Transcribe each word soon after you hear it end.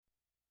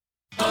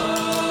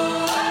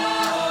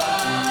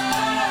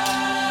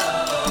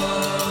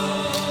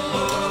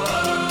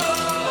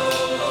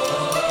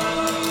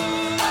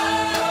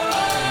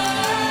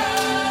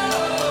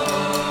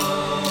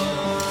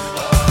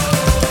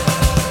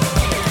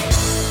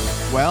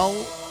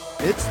Well,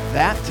 it's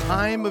that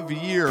time of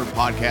year,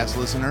 podcast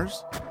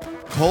listeners.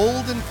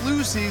 Cold and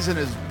flu season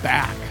is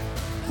back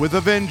with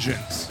a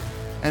vengeance,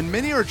 and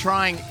many are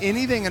trying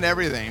anything and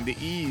everything to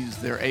ease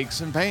their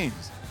aches and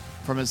pains.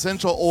 From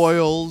essential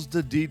oils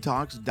to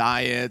detox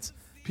diets,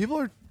 people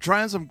are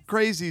trying some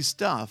crazy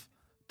stuff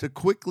to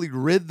quickly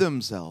rid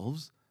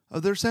themselves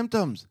of their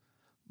symptoms.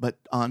 But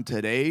on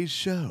today's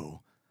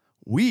show,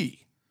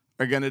 we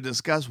are going to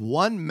discuss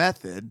one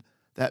method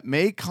that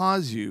may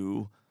cause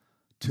you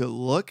to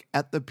look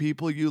at the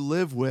people you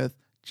live with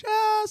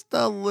just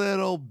a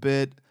little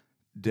bit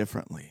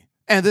differently.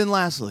 And then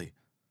lastly,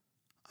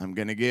 I'm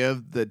going to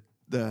give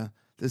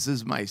this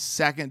is my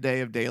second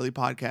day of daily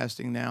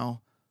podcasting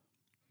now.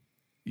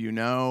 You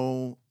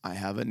know, I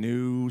have a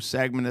new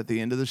segment at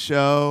the end of the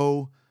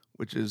show,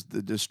 which is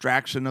the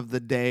distraction of the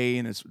day,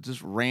 and it's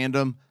just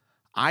random.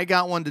 I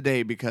got one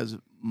today because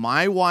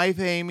my wife,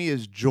 Amy,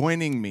 is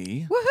joining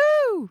me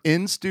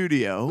in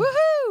studio.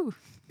 Woohoo!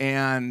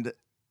 And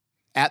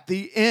at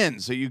the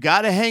end, so you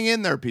got to hang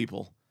in there,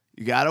 people.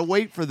 You got to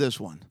wait for this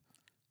one.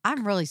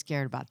 I'm really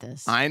scared about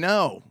this. I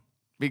know,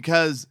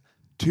 because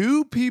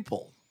two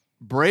people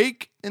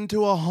break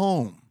into a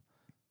home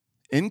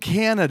in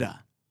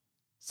Canada.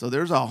 So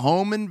there's a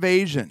home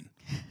invasion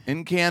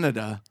in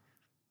Canada.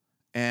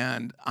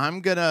 And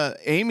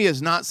Amy has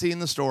not seen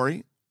the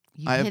story.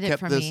 I have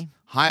kept this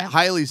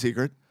highly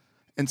secret.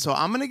 And so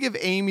I'm going to give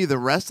Amy the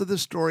rest of the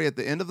story at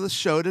the end of the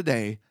show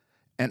today.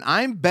 And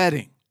I am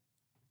betting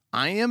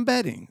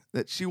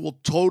that she will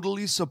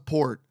totally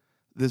support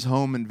this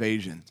home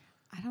invasion.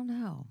 I don't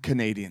know.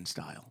 Canadian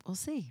style. We'll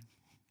see.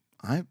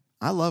 I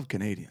love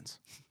Canadians.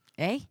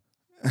 Eh?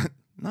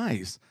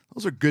 Nice.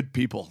 Those are good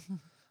people.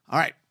 All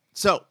right.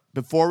 So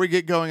before we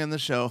get going on the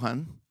show,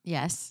 hun.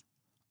 Yes.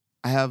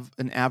 I have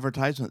an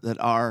advertisement that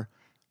our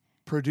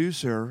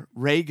producer,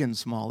 Reagan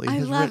Smalley,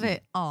 has written. I love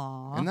it.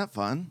 Aw. Isn't that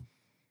fun?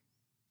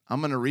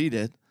 I'm going to read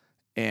it,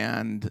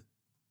 and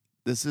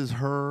this is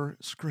her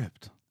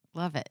script.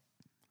 Love it.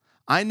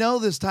 I know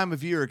this time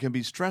of year can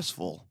be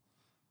stressful.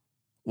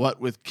 What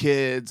with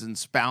kids and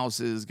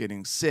spouses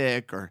getting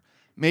sick, or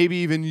maybe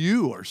even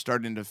you are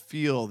starting to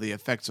feel the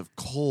effects of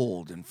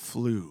cold and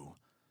flu.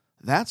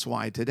 That's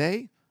why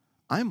today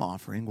I'm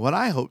offering what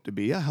I hope to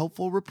be a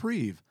helpful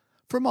reprieve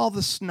from all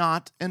the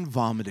snot and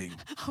vomiting.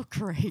 Oh,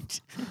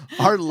 great.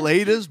 Our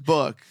latest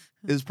book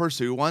is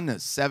Pursue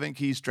Oneness, 7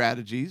 Key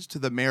Strategies to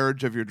the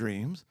Marriage of Your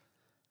Dreams.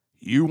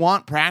 You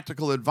want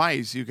practical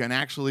advice you can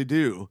actually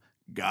do.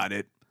 Got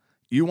it.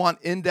 You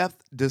want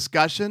in-depth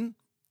discussion?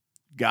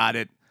 Got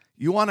it.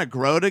 You want to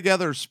grow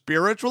together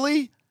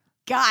spiritually?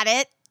 Got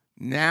it.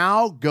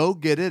 Now go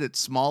get it at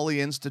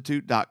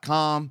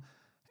smalleyinstitute.com.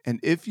 And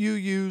if you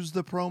use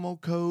the promo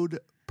code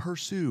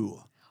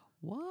PURSUE,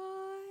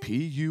 What?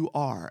 PURSUE,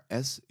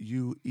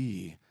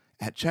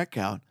 at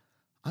checkout,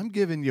 I'm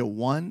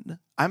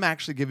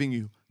actually giving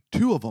you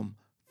 2 of them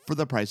for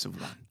the price of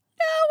 1.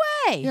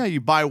 No way. Yeah, you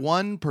buy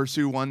one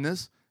Pursue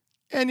Oneness,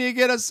 and you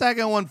get a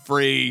second one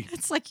free.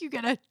 It's like you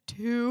get a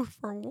 2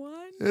 for 1.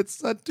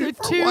 It's a 2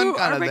 for 2 1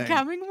 kind are of thing.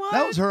 becoming 1.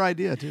 That was her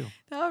idea, too.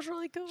 That was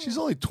really cool. She's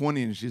only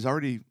 20, and she's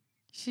already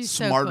She's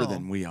smarter so cool.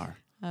 than we are.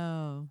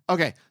 Oh.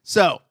 Okay,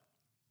 so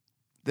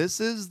this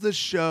is the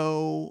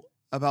show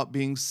about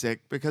being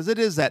sick because it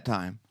is that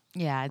time.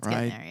 Yeah, it's right?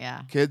 getting there,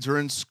 yeah. Kids are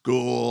in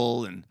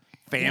school and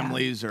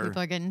families are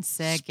people are getting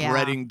sick,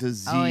 spreading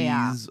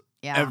disease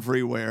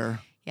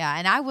everywhere. Yeah,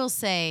 and I will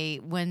say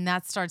when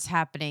that starts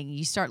happening,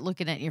 you start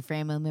looking at your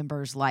family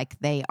members like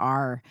they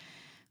are,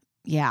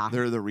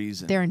 they're the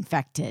reason. They're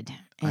infected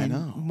and I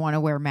know. want to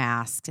wear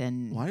masks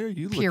and Why are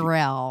you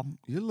Purell.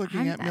 You're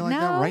looking at me like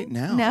that right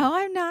now. No,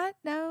 I'm not.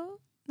 No.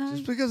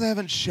 Just because I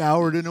haven't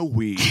showered in a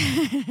week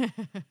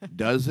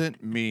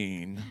doesn't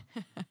mean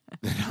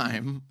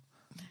that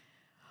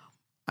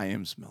I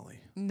am smelly.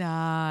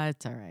 Nah,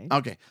 it's all right.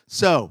 Okay,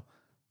 so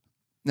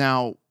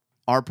now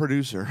our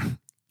producer,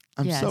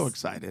 I'm so Yes.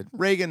 excited.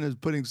 Reagan is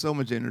putting so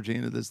much energy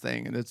into this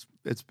thing, and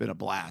it's been a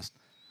blast.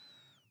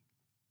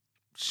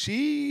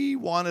 She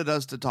wanted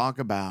us to talk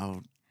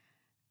about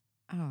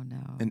Oh,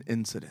 no. an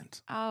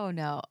incident. Oh,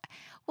 no.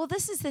 Well,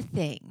 this is the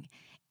thing,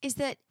 is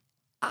that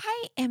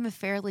I am a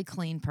fairly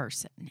clean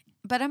person,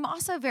 but I'm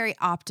also very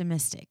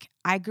optimistic.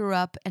 I grew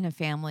up in a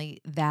family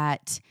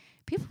that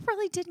people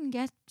really didn't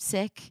get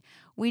sick.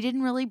 We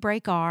didn't really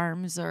break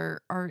arms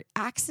or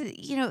accident.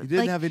 You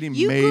didn't have any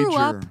you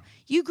major.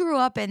 You grew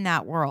up in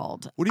that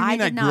world. What do you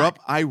mean I grew up?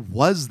 I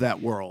was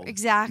that world.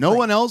 Exactly. No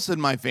one else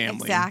in my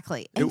family.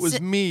 Exactly. It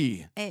was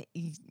me yeah.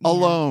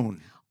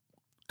 alone,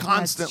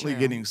 constantly true.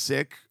 getting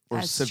sick or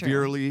That's true.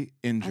 severely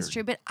injured. That's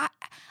true, but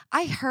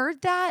I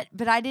heard that,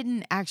 but I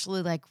didn't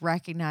actually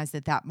recognize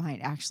that might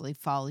actually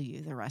follow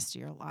you the rest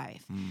of your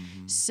life.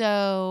 Mhm.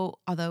 So,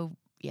 although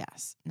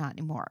yes, not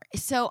anymore.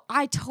 So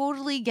I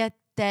totally get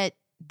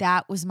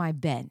that was my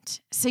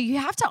bent. So you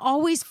have to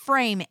always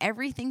frame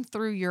everything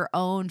through your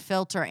own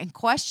filter and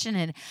question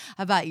it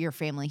about your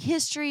family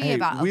history. Hey,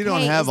 about we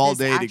don't is have all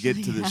this day to get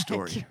actually to this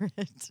story.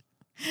 accurate?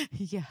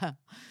 Yeah.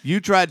 You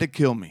tried to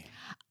kill me.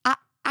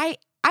 I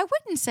I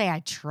wouldn't say I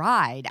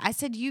tried. I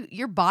said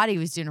your body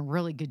was doing a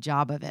really good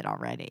job of it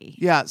already.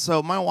 Yeah,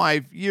 so my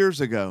wife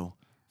years ago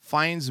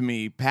finds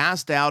me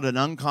passed out and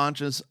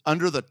unconscious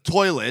under the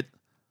toilet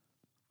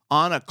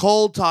on a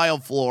cold tile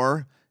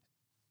floor,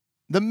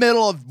 the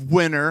middle of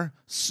winter,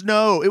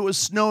 snow. It was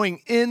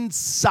snowing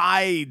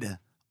inside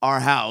our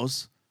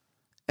house,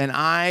 and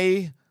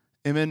I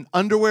am in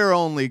underwear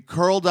only,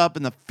 curled up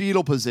in the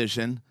fetal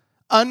position,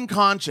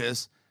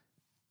 unconscious.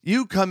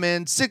 You come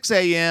in 6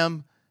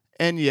 a.m.,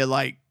 and you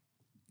like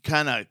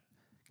kind of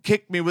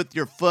kick me with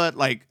your foot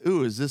like,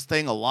 ooh, is this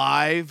thing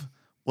alive?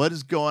 What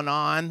is going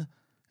on?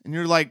 And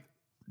you're like,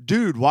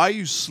 dude, why are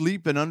you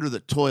sleeping under the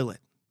toilet?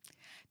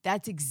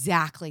 That's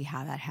exactly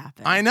how that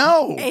happened. I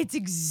know. It's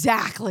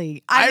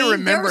exactly. I mean,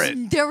 remember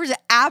it. There was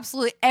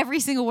absolutely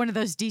every single one of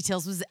those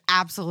details was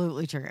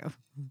absolutely true.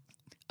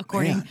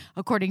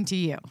 According to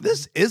you.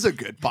 This is a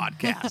good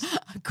podcast.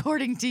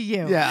 According to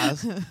you.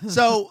 Yes.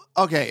 So,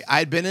 okay,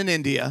 I'd been in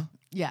India.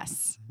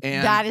 Yes.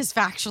 And that is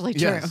factually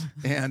true. Yes.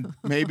 And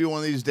maybe one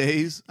of these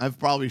days, I've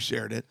probably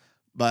shared it,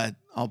 but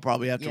I'll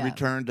probably have to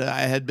return to,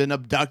 I had been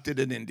abducted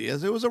in India.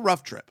 It was a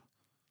rough trip,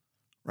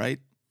 right?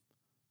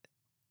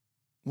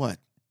 What?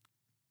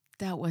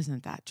 That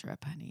wasn't that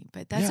trip, honey,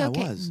 but that's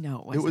okay. It was. No,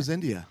 it wasn't. It was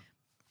India.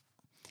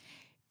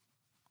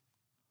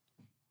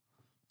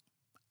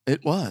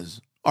 It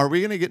was. Are we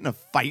going to get in a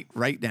fight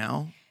right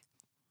now?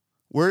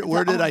 Where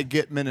did I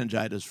get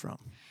meningitis from?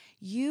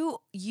 You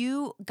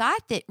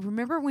got that.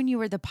 Remember when you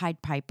were the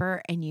Pied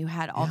Piper and you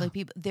had all the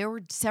people? There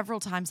were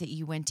several times that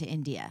you went to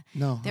India.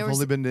 No, I've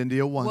only been to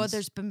India once. Well,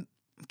 there's been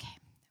okay.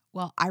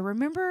 Well, I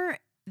remember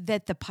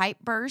that the pipe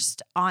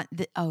burst on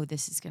the. Oh,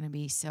 this is going to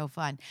be so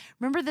fun.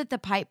 Remember that the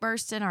pipe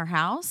burst in our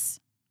house.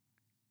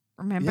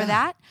 Remember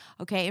that?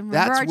 Okay, and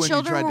remember our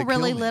children were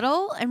really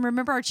little. And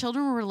remember our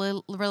children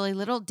were really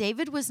little.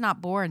 David was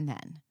not born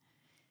then.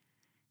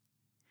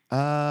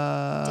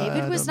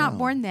 David was not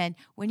born then.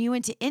 When you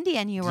went to India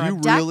and you were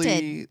abducted. Do you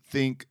really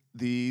think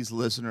these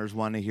listeners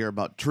want to hear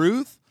about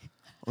truth?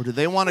 Or do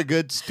they want a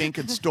good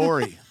stinking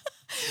story?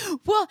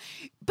 Well,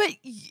 but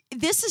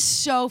this is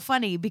so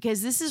funny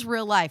because this is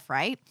real life,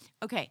 right?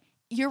 Okay,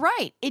 you're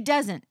right. It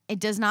doesn't. It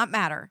does not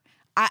matter.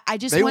 I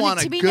just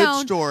want it to be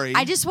known. Story.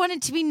 I just want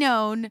it to be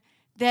known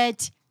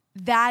that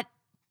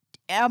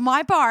on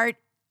my part,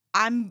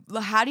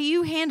 how do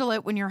you handle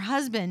it when your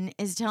husband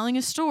is telling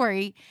a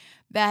story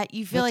that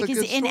you feel like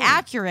is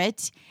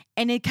inaccurate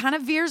and it kind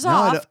of veers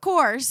off, of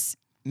course.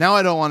 Now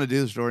I don't want to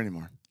do the story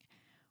anymore.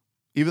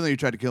 Even though you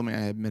tried to kill me, I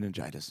had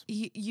meningitis.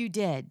 You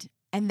did.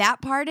 And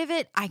that part of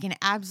it, I can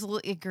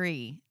absolutely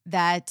agree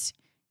that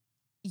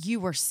you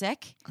were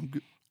sick.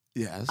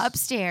 Yes.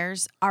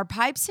 Upstairs, our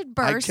pipes had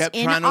burst. I kept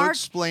trying to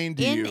explain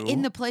to you.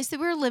 In the place that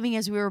we were living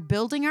as we were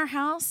building our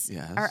house,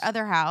 our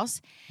other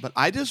house. But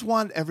I just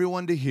want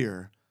everyone to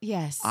hear.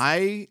 Yes.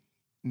 I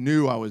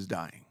knew I was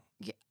dying.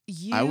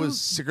 I was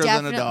sicker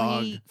than a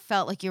dog.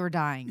 Felt like you were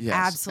dying. Yes.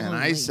 Absolutely.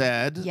 And I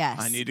said, yes.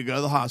 I need to go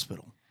to the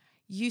hospital.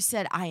 You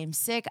said, I am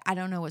sick. I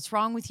don't know what's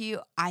wrong with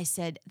you. I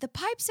said, the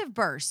pipes have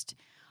burst.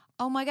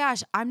 Oh my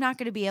gosh, I'm not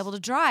going to be able to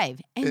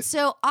drive. And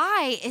so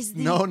I, as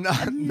the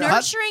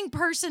nurturing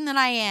person that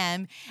I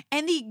am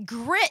and the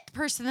grit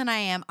person that I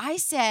am, I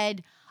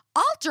said,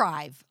 I'll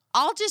drive.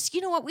 I'll just,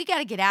 you know what, we got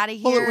to get out of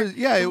here.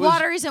 Well, the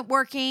water isn't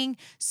working,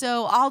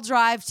 so I'll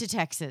drive to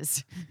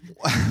Texas.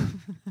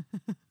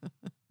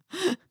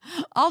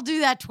 I'll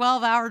do that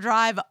 12-hour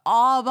drive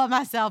all by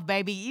myself,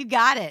 baby. You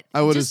got it.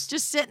 Just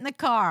sit in the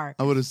car.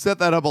 I would have set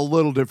that up a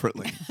little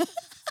differently.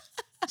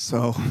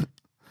 So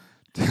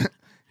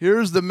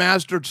here's the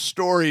master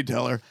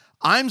storyteller.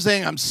 I'm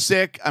saying I'm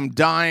sick. I'm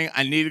dying.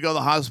 I need to go to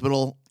the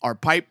hospital. Our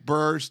pipe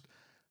burst.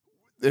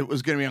 It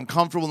was going to be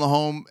uncomfortable in the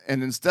home.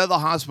 And instead of the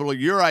hospital,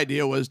 your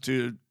idea was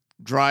to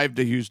drive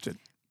to Houston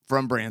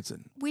from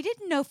Branson. We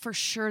didn't know for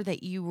sure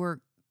that you were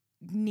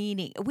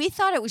needing. We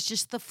thought it was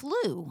just the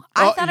flu.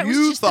 I thought it was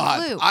just the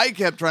flu. I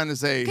kept trying to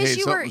say, hey,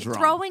 something's wrong. Because you were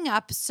throwing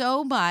up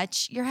so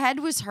much. Your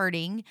head was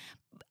hurting.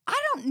 I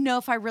don't know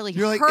if I really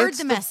heard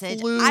the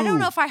message. Flu. I don't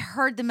know if I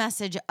heard the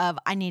message of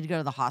I need to go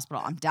to the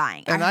hospital. I'm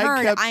dying. And I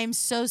heard I am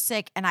so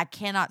sick and I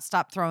cannot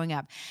stop throwing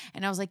up.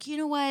 And I was like, you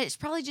know what? It's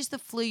probably just the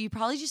flu. You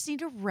probably just need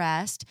to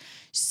rest.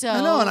 So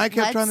I know, and I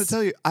kept trying to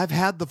tell you, I've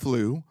had the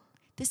flu.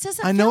 This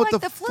doesn't feel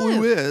like the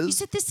flu is. You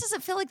said this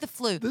doesn't feel like the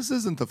flu. This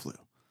isn't the flu.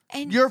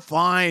 And you're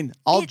fine.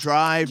 I'll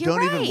drive.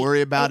 Don't even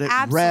worry about it.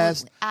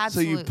 Rest.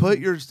 Absolutely. So you put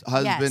your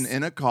husband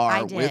in a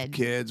car with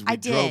kids. We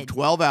drove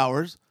 12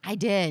 hours. I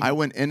did. I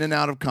went in and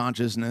out of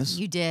consciousness.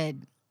 You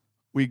did.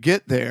 We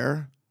get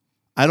there.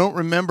 I don't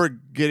remember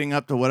getting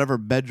up to whatever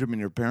bedroom in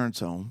your parents'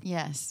 home.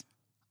 Yes.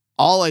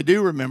 All I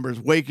do remember is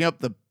waking up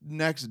the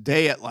next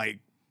day at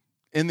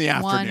in the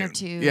afternoon. 1 or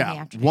 2 in the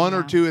afternoon. 1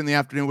 or 2 in the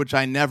afternoon, which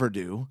I never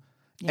do.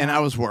 Yeah. And I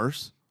was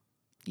worse.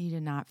 You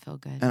did not feel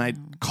good. And I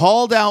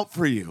called out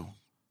for you.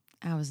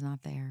 I was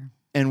not there.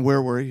 And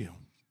where were you?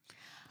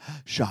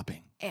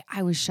 Shopping.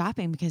 I was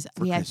shopping because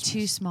we had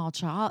 2 small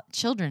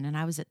children, and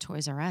I was at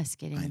Toys R Us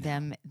getting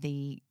them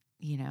the,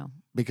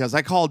 Because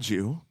I called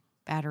you.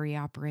 Battery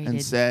operated.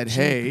 And said,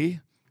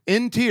 hey,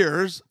 in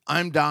tears,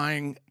 I'm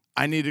dying.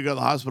 I need to go to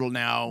the hospital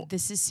now.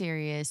 This is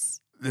serious.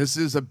 This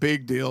is a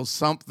big deal.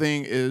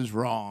 Something is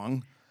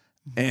wrong.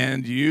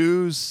 And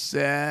you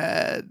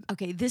said,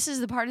 okay, this is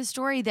the part of the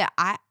story that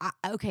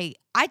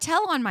I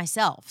tell on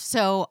myself.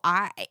 So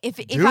if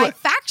I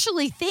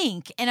factually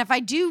think, and if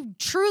I do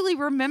truly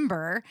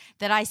remember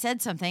that I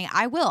said something,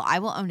 I will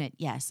own it.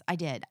 Yes, I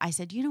did. I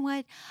said, you know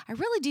what? I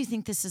really do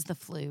think this is the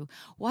flu.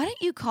 Why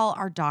don't you call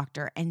our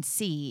doctor and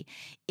see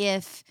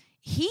if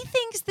he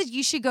thinks that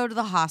you should go to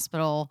the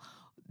hospital,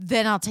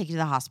 then I'll take you to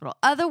the hospital.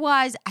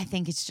 Otherwise, I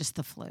think it's just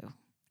the flu.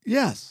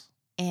 yes.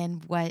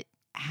 And what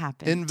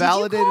happened?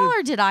 Invalidated. Did you call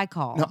or did I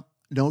call?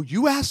 No,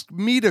 you asked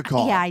me to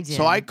call. Yeah, I did.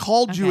 So I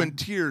called you Okay. in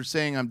tears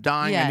saying, I'm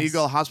dying. I Yes. need to go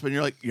to the hospital. And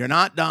you're like, you're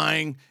not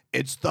dying.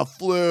 It's the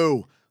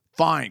flu.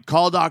 Fine.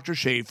 Call Dr.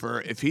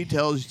 Schaefer. If he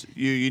tells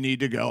you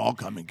need to go, I'll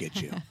come and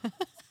get you.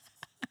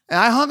 And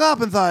I hung up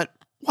and thought,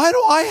 why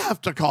do I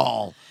have to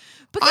call?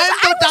 Because I'm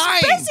I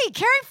was dying. busy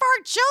caring for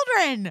our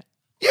children.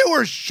 You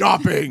were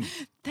shopping.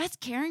 That's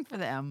caring for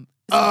them.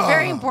 It's a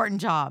very important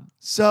job.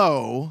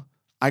 So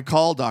I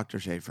called Dr.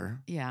 Schaefer.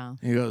 Yeah.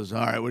 He goes,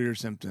 all right, what are your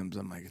symptoms?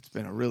 I'm like, it's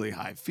been a really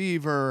high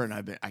fever, and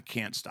I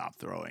can't stop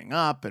throwing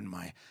up, and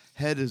my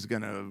head is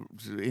going to...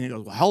 And he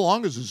goes, well, how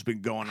long has this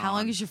been going on? How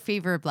long has your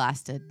fever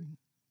lasted?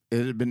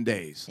 It had been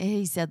days.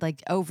 He said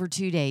like over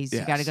 2 days. You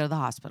Yes. got to go to the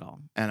hospital.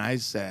 And I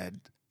said,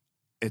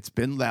 it's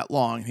been that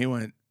long. He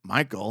went,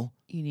 Michael,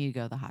 You need to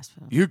go to the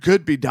hospital. you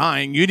could be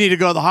dying. You need to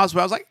go to the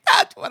hospital. I was like,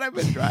 that's what I've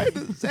been trying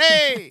to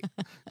say.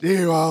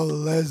 You won't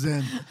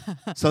listen.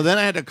 So then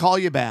I had to call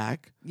you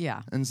back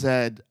Yeah. and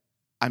said,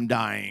 I'm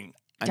dying.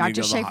 I need to go Dr.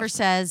 to the Schaefer hospital.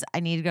 says I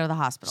need to go to the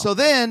hospital. So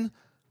then,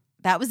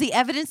 that was the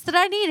evidence that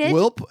I needed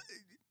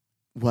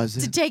was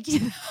to it? take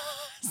you.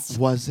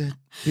 Was it?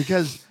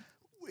 Because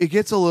it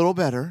gets a little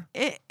better.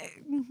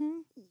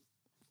 Mhm.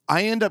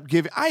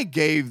 I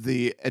gave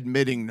the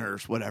admitting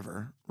nurse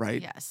whatever,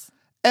 right? Yes.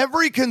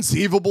 Every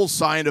conceivable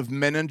sign of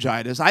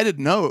meningitis. I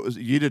didn't know it was,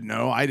 you didn't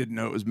know, I didn't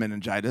know it was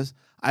meningitis.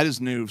 I just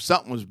knew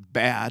something was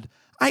bad.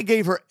 I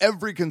gave her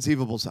every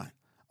conceivable sign.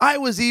 I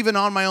was even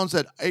on my own,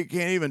 said, I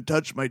can't even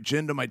touch my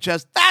chin to my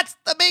chest. That's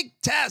the big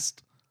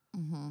test.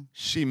 Mm-hmm.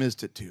 She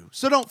missed it too.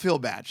 So don't feel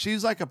bad.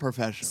 She's like a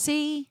professional.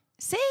 See,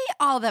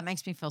 all that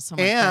makes me feel so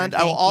much And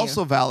better. I will Thank you.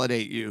 also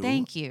validate you.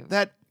 Thank you.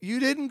 That you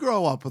didn't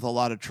grow up with a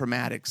lot of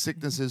traumatic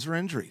sicknesses or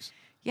injuries.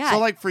 Yeah. So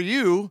like for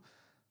you,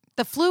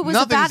 the flu was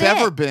nothing's about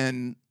ever it.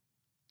 been,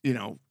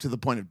 to the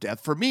point of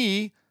death. For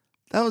me,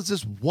 that was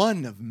just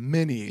one of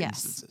many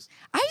Yes. instances.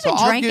 I So even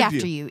I'll drank give after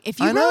you- you. If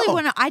you I really know.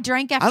 want to, I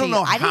drank after I don't you.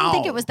 know I didn't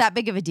think how. it was that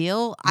big of a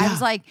deal. I Yeah.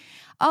 was like,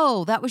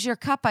 oh, that was your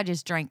cup I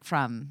just drank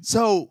from.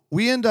 So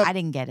we end up I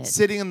didn't get it.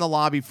 sitting in the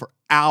lobby for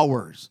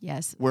hours,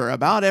 Yes. where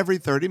about every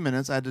 30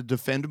 minutes I had to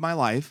defend my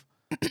life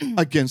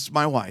against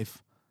my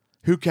wife,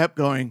 who kept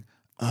going,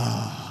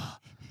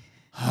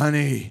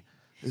 honey,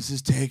 this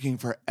is taking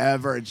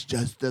forever. It's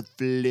just the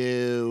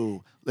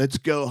flu. Let's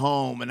go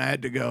home. And I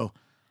had to go,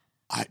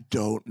 I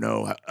don't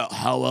know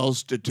how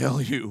else to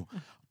tell you.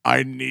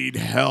 I need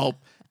help.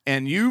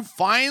 And you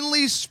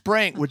finally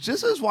sprang, which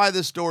this is why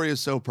this story is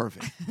so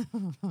perfect.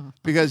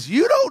 Because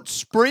you don't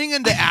spring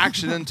into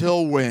action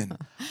until when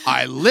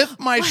I lift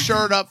my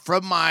shirt up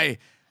from my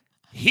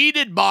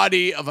heated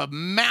body of a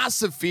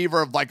massive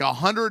fever of like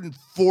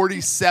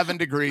 147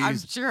 degrees. I'm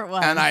sure it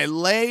was. And I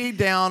lay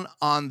down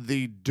on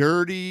the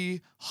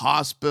dirty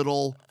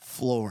hospital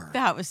floor.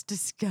 That was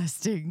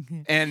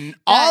disgusting. And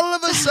all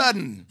of a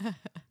sudden,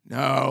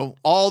 no,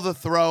 all the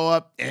throw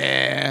up,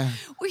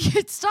 We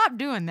could stop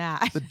doing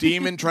that. the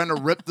demon trying to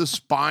rip the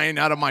spine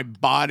out of my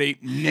body,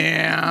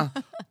 nah.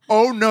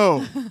 Oh,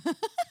 no.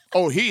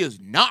 Oh, he is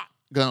not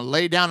going to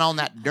lay down on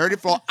that dirty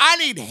floor. I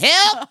need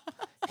help.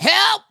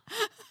 Help.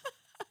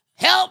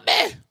 Help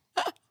me.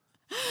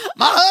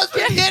 My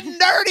husband's getting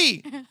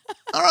dirty.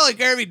 I don't really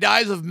care if he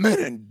dies of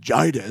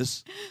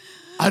meningitis.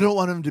 I don't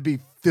want him to be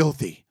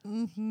filthy.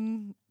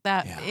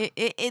 That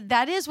Yeah.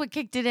 that is what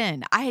kicked it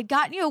in. I had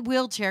gotten you a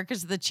wheelchair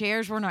because the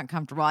chairs were not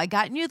comfortable. I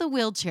gotten you the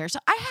wheelchair, so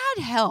I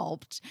had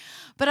helped,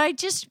 but I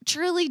just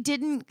truly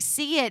didn't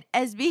see it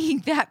as being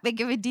that big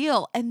of a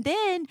deal.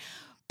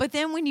 But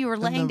then when you were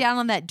laying down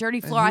on that dirty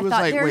floor, he I was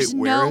thought like, there's "Wait,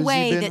 where no has he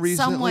way been that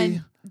recently?"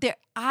 someone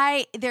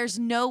there's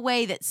no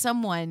way that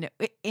someone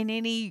in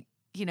any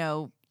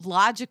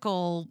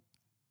logical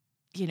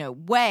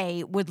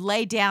way would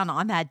lay down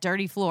on that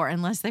dirty floor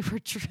unless they were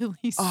truly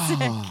sick.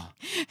 Oh.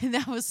 And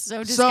that was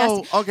so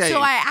disgusting. okay. So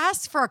I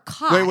asked for a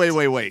cot.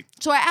 Wait.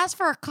 So I asked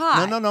for a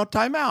cot. No,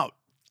 time out.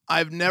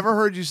 I've never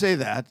heard you say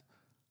that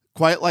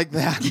quite like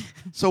that.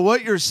 So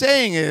what you're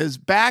saying is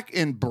back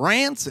in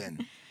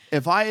Branson,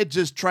 if I had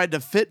just tried to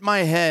fit my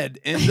head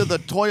into the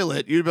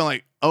toilet, you'd been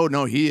like, oh,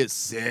 no, he is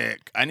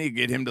sick. I need to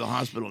get him to the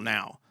hospital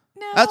now.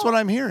 No. That's what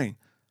I'm hearing.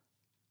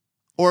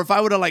 Or if I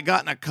would have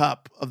gotten a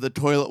cup of the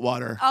toilet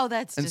water Oh,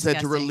 that's and disgusting.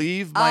 said to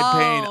relieve my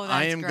pain, I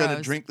that's am going to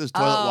gross. drink this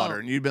toilet Oh. water.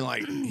 And you'd been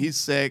like, he's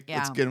sick.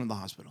 Let's Yeah. get him to the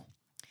hospital.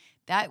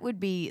 That would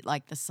be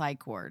like the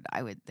psych ward,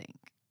 I would think.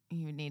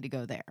 You would need to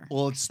go there.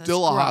 Well, it's That's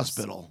still a gross.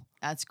 hospital.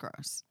 That's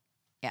gross.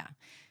 Yeah.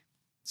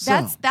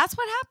 That's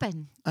what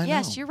happened. I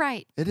Yes, know. you're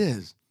right. It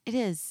is. It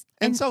is.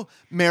 And so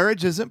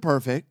marriage isn't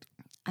perfect.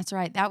 That's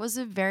right. That was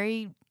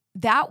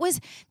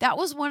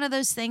one of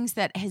those things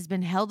that has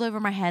been held over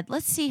my head.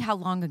 Let's see how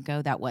long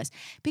ago that was.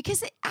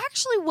 Because it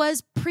actually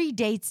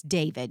predates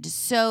David.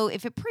 So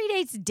if it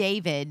predates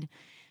David,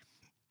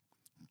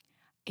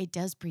 it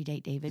does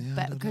predate David, Yeah, I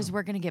but don't because know.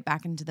 we're going to get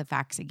back into the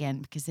facts again,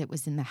 because it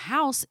was in the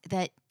house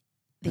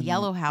the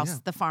yellow house, yeah.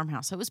 the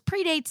farmhouse. So it was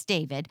predates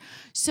David.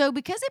 So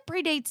because it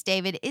predates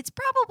David, it's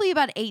probably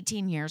about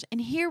 18 years.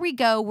 And here we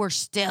go. We're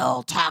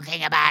still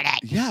talking about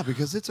it. Yeah,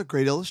 because it's a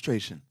great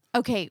illustration.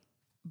 Okay.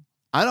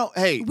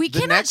 We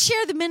cannot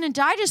share the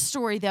meningitis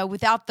story though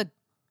without the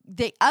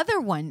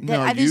other one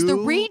that is the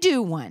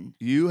redo one.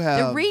 You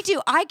have the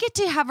redo. I get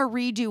to have a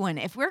redo one.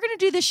 If we're going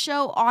to do the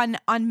show on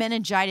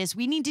meningitis,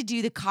 we need to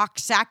do the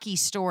Coxsackie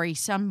story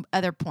some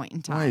other point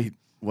in time. Wait,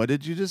 what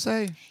did you just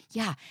say?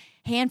 Yeah,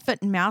 hand, foot,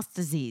 and mouth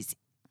disease.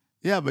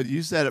 Yeah, but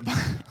you said it.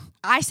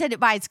 I said it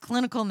by its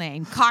clinical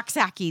name,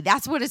 Coxsackie.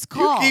 That's what it's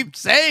called. You keep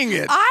saying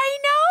it. I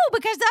know,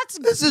 because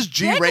This is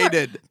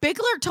G-rated.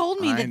 Bigler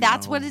told me I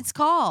that's know. what it's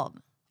called.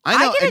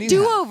 I know, get and a you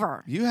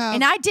do-over. You have.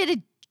 And I did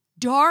a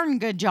darn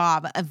good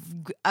job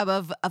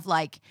of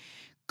like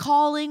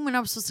calling when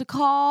I was supposed to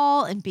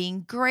call and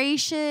being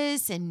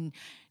gracious and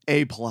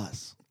A+.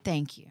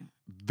 thank you.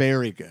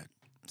 Very good.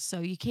 So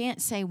you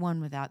can't say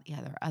one without the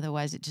other.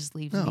 Otherwise, it just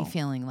leaves me No.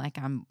 feeling like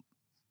I'm.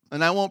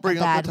 And I won't bring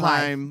up bad the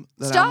wife. time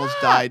that I Stop! almost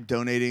died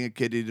donating a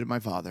kidney to my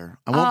father.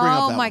 I won't bring up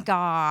that Oh my one.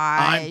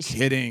 gosh! I'm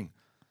kidding.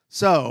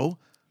 So,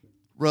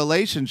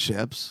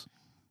 relationships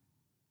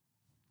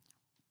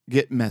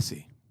get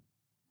messy.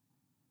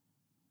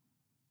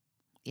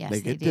 Yes,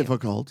 They get do.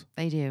 difficult.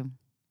 They do.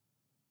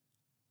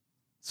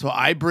 So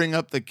I bring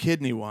up the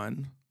kidney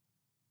one.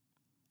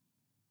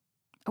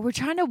 We're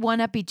trying to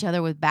one up each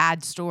other with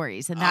bad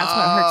stories, and that's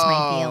what hurts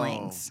my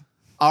feelings.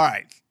 All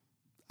right.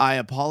 I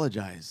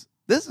apologize.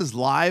 This is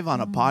live on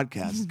a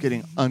podcast. It's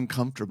getting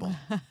uncomfortable.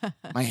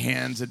 My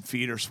hands and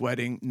feet are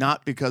sweating,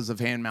 not because of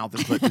hand, mouth,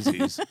 and foot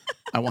disease,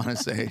 I want to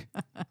say.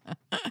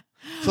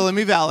 So let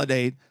me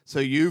validate. So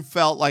you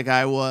felt like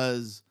I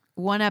was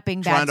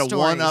One-upping trying bad to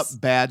stories. one-up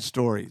bad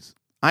stories.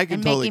 I can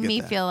and totally making get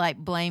me that. feel like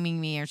blaming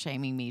me or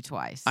shaming me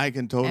twice. I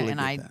can totally and get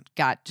I that.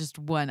 got just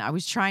one. I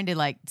was trying to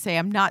like say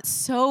I'm not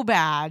so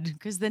bad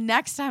because the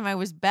next time I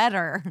was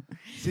better.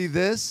 See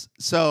this?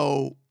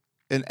 So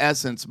in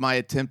essence, my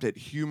attempt at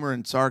humor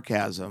and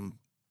sarcasm.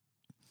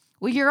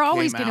 Well, you're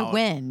always Came going to out.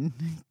 win.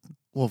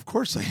 Well, of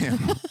course I am.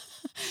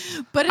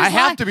 But it's I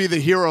have not- to be the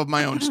hero of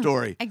my own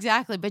story.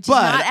 Exactly, but,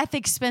 But- not at the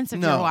expense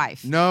of your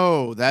wife.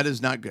 No, that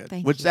is not good.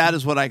 Thank Which you. that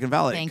is what I can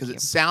validate Thank because you.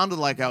 it sounded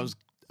like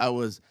I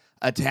was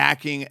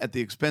attacking at the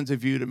expense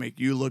of you to make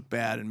you look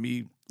bad and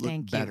me look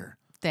Thank better.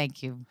 you.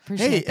 Thank you.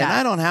 Appreciate Hey, that. and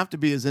I don't have to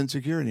be as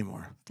insecure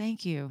anymore.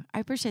 Thank you. I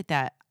appreciate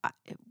that.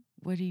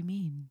 What do you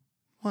mean?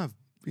 Well, I've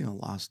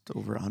lost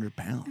over 100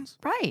 pounds.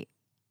 Right.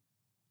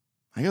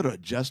 I got to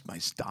adjust my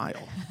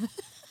style.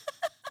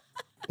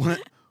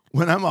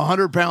 when I'm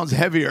 100 pounds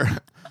heavier,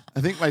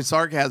 I think my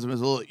sarcasm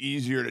is a little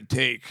easier to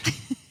take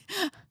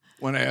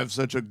when I have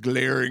such a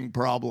glaring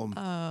problem.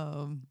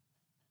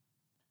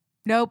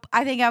 Nope.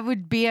 I think I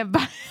would be, It be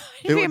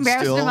would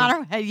embarrassed still- no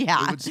matter what.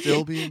 Yeah. It would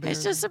still be It's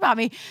embarrassing. just about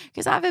me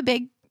because I have a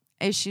big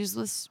issues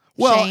with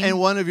Well, shame. and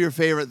one of your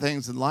favorite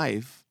things in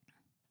life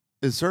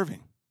is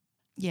serving.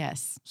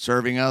 Yes.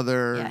 Serving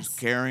others, Yes.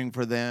 caring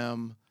for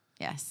them.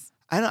 Yes.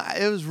 I know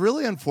it was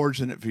really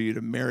unfortunate for you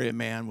to marry a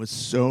man with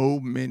so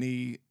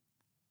many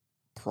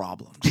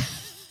problems.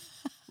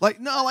 like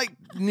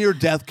near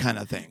death kind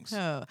of things.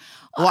 Oh.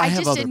 Well, I I have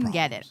just other didn't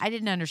get it. problems. I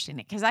didn't understand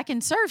it because I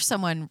can serve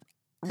someone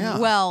Yeah.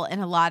 well in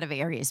a lot of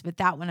areas, but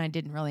that one I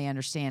didn't really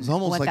understand It's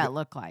almost what like that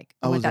looked like.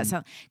 I What was that in-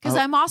 sound because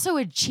I'm also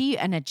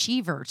an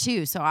achiever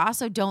too, so I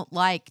also don't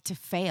like to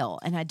fail,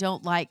 and I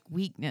don't like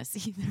weakness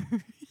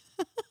either.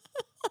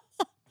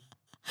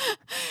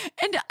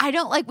 And I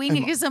don't like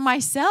weakness in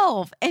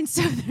myself, and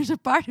so there's a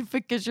part of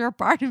it because you're a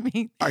part of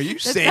me. Are you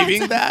That's-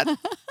 saving that?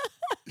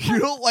 You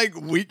don't like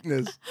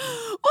weakness.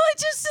 Well,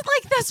 it's just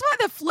like that's why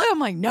the flu. I'm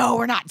like, no,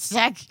 we're not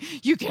sick.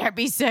 You can't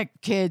be sick,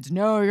 kids.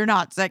 No, you're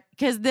not sick.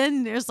 Because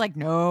then there's like,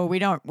 no, we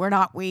don't. We're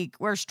not weak.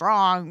 We're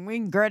strong. We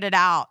can grit it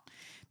out.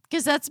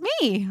 Because that's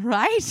me,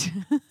 right?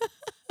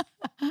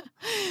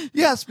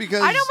 Yes,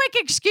 because I don't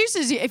make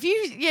excuses. If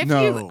you,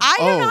 No. I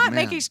do Oh, not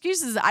make man.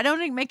 excuses. I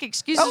don't make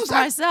excuses was for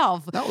ac-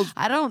 myself. that was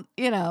I don't,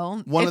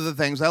 one of the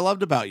things I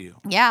loved about you.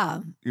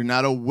 yeah, You're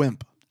not a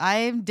wimp. I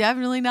am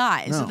definitely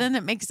not. And so No. then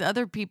it makes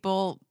other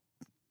people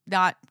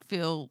not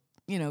feel,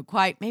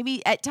 quite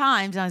maybe at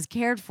times not as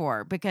cared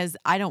for because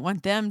I don't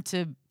want them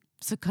to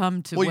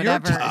succumb to Well, you're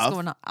whatever is tough.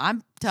 going on. I'm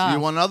So tough. you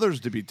want others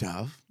to be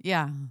tough.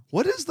 Yeah.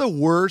 What is the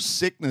worst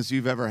sickness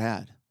you've ever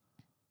had?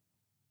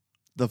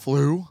 The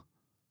flu?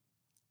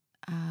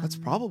 That's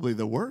probably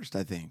the worst,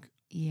 I think.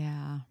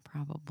 Yeah,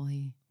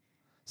 probably.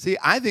 See,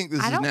 I think this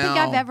I is don't now. think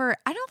I've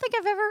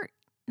ever,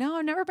 no,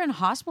 I've never been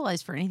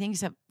hospitalized for anything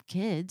except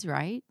kids,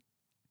 right?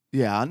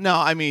 Yeah, no,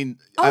 I mean.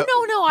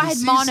 Oh, no, I had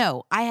disease-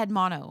 mono. I had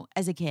mono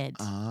as a kid.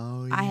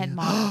 Oh, I had yeah.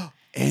 mono.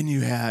 And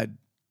you had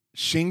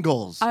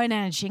Shingles. Oh, and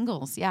I had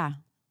shingles. Yeah.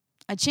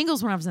 I had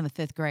shingles when I was in the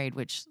 5th grade,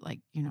 which, like,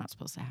 you're not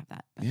supposed to have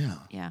that. But, Yeah.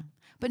 Yeah.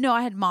 But no,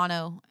 I had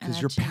mono. Because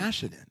you're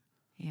passionate.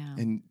 Yeah.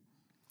 And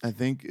I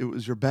think it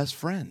was your best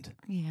friend.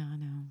 Yeah, I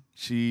know.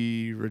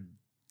 She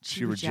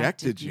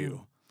rejected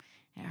you.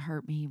 It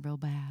hurt me real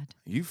bad.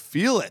 You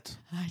feel it.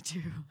 I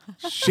do.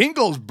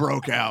 Shingles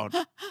broke out.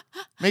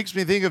 Makes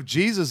me think of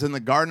Jesus in the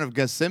Garden of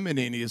Gethsemane.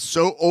 And he is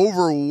so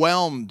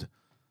overwhelmed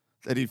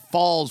that he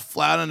falls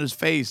flat on his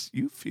face.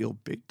 You feel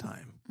big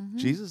time.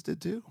 Jesus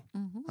did too.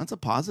 That's a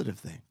positive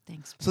thing.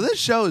 Thanks. So this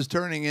show is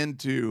turning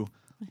into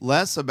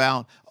less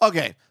about,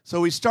 okay,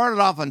 so we started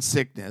off on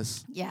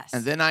sickness. Yes.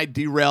 And then I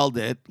derailed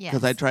it because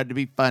Yes. I tried to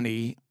be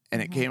funny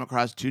and it came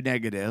across too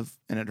negative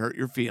and it hurt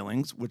your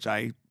feelings, which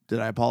I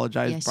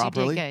apologize Yes,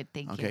 properly? you did good.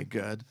 Thank you. Okay,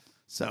 good.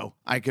 So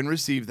I can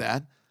receive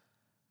that.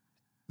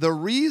 The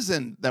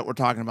reason that we're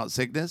talking about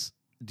sickness,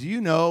 do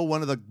you know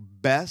one of the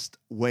best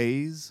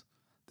ways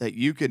that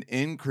you can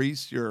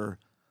increase the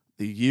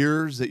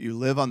years that you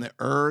live on the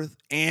earth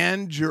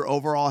and your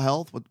overall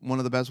health? What one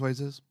of the best ways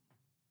is?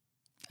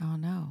 Oh,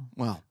 no.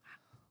 Well,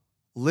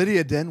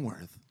 Lydia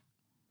Denworth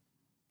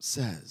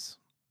says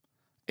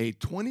a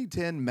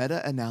 2010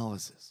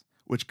 meta-analysis,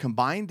 which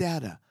combined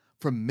data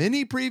from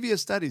many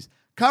previous studies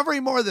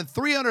covering more than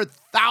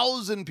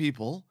 300,000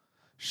 people,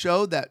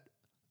 showed that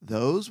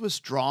those with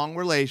strong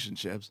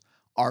relationships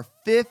are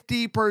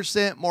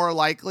 50% more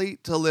likely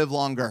to live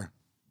longer.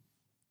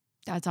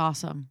 That's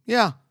awesome.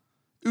 Yeah.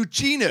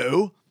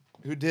 Uchino,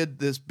 who did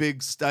this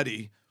big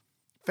study,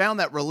 found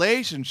that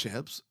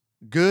relationships,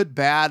 good,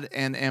 bad,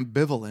 and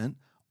ambivalent,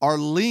 are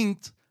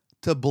linked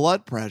to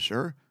blood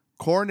pressure,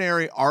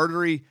 coronary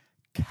artery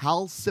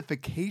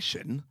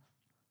calcification,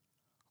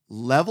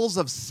 levels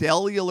of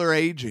cellular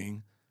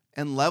aging,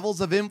 and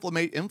levels of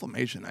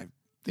inflammation. I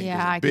think is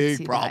a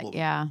big problem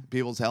in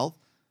people's health.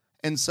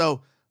 And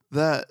so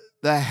the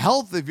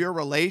health of your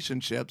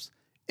relationships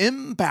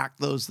impact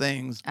those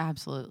things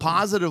Absolutely.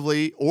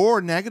 positively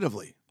or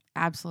negatively.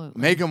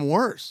 Absolutely. Make them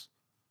worse.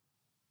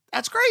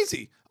 That's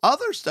crazy.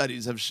 Other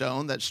studies have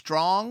shown that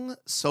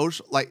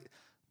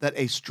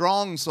a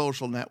strong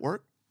social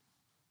network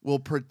will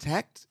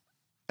protect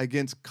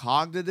against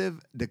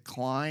cognitive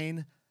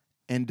decline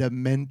and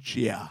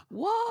dementia.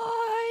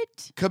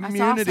 What? Community.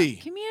 That's awesome.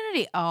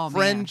 Community. Oh,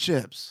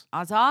 Friendships. man.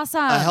 That's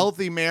awesome. A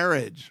healthy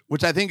marriage,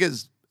 which I think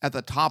is at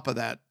the top of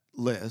that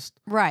list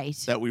Right.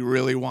 that we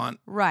really want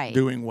Right.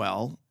 doing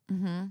well.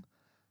 Mm-hmm.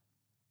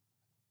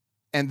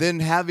 And then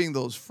having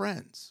those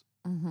friends.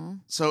 Mm-hmm.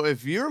 So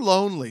if you're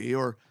lonely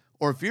or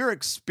if you're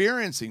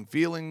experiencing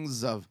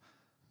feelings of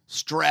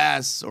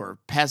stress or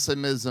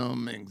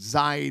pessimism,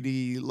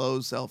 anxiety,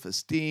 low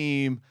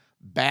self-esteem,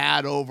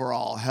 bad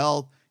overall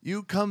health,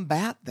 you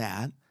combat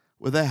that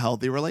with a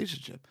healthy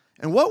relationship.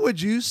 And what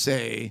would you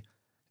say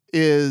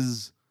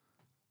is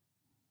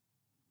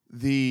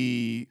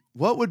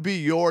what would be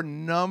your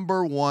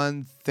number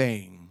one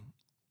thing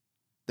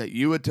that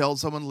you would tell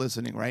someone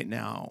listening right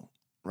now,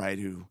 right,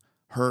 who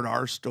heard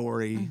our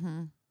story,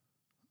 Mm-hmm.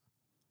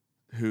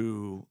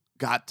 who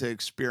got to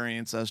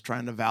experience us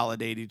trying to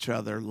validate each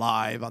other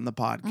live on the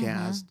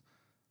podcast?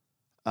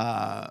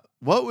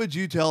 What would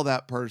you tell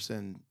that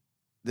person?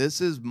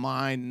 This is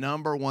my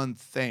number one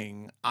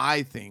thing,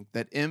 I think,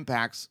 that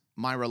impacts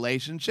my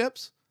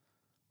relationships,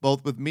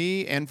 both with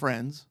me and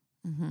friends,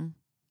 Mm-hmm.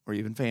 or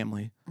even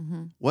family.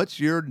 Mm-hmm. What's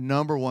your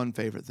number one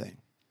favorite thing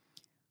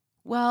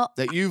Well,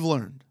 that you've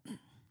learned?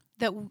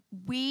 that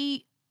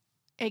we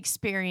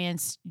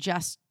experienced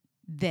just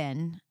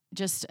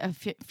a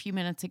few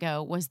minutes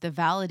ago, was the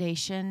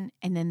validation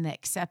and then the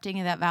accepting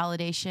of that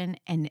validation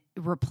and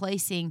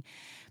replacing,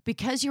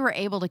 because you were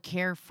able to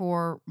care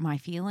for my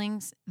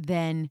feelings,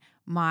 then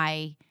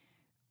my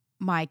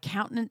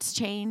countenance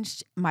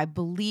changed, my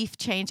belief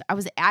changed.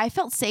 I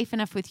felt safe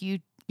enough with you,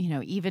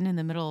 even in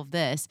the middle of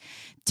this,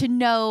 to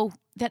know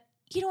that,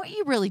 you know what,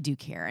 you really do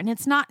care. And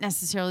it's not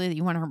necessarily that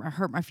you want to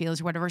hurt my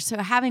feelings or whatever. So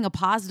having a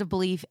positive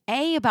belief,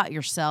 A, about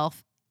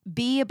yourself,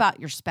 B,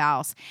 about your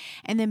spouse,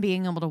 and then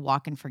being able to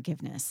walk in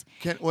forgiveness.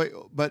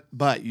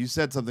 But you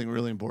said something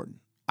really important,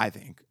 I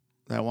think.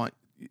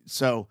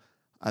 So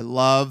I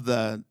love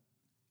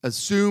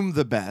assume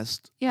the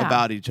best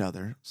about each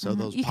other. So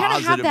those you positive kind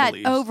of have that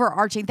beliefs.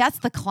 overarching, that's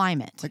the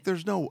climate. Like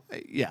there's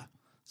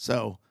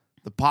So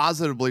the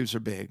positive beliefs are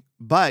big.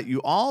 But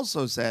you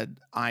also said,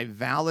 I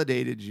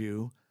validated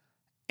you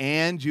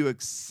and you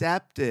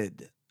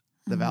accepted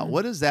the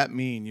What does that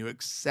mean? You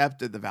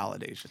accepted the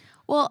validation.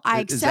 Well,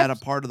 Is that a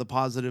part of the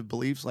positive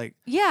beliefs? Like,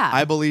 yeah,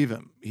 I believe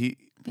him.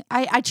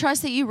 I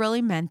trust that you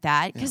really meant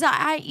that, because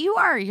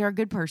you're a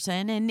good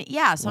person, and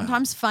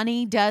sometimes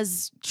funny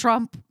does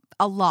trump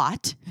a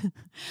lot.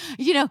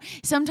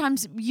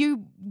 Sometimes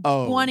you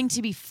wanting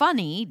to be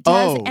funny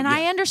does, and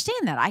I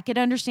understand that. I could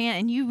understand,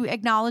 and you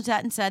acknowledge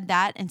that and said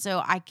that, and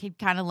so I could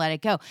kind of let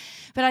it go.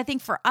 But I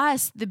think for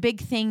us, the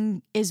big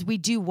thing is we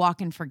do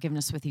walk in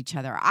forgiveness with each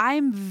other.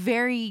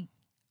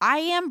 I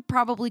am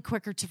probably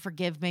quicker to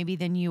forgive maybe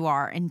than you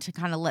are, and to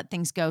kind of let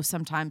things go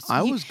sometimes.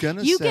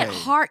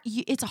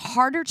 It's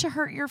harder to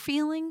hurt your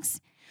feelings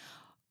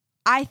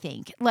I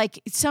think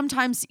like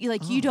sometimes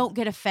you don't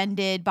get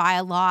offended by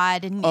a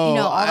lot, and Oh,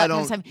 all I that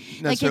don't kind of stuff. Like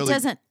it necessarily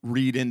doesn't.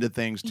 read into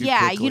things too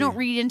Yeah, quickly. you don't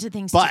read into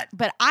things.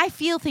 But I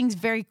feel things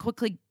very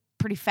quickly,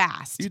 pretty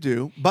fast. You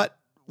do. But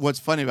what's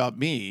funny about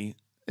me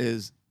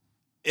is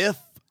if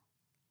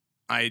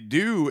I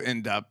do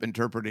end up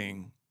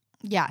interpreting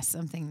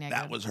Something negative.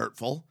 that was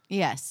hurtful,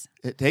 Yes.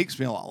 it takes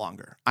me a lot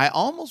longer. I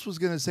almost was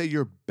going to say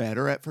you're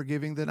better at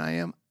forgiving than I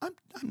am. I'm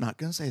not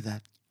going to say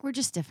that. We're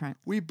just different.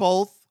 We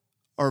both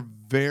are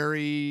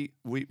very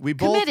we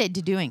both Committed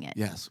to doing it.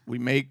 Yes, we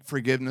make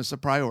forgiveness a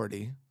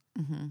priority.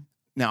 Mm-hmm.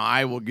 Now,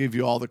 I will give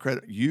you all the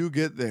credit. You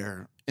get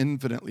there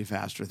infinitely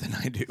faster than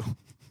I do.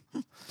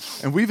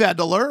 And we've had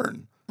to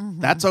learn.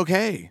 Mm-hmm. That's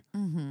okay.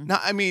 Mm-hmm. Now,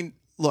 I mean,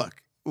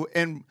 look,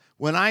 and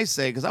when I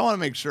say, because I want to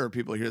make sure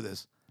people hear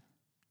this,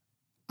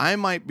 I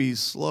might be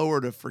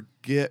slower to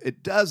forget.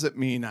 It doesn't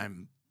mean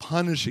I'm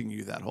punishing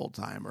you that whole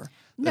time or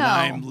that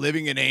I'm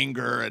living in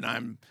anger and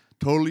I'm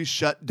totally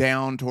shut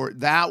down toward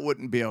that.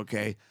 Wouldn't be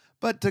okay.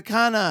 But to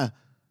kind of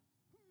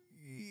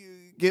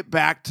get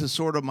back to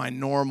sort of my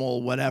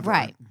normal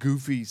whatever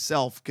goofy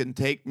self can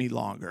take me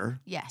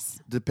longer.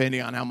 Yes.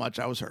 Depending on how much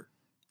I was hurt.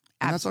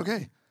 And Absolutely.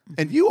 that's okay.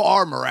 And you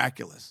are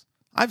miraculous.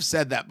 I've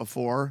said that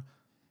before.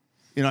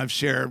 I've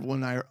shared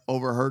when I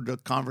overheard the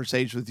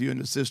conversation with you and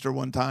the sister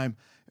one time.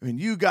 I mean,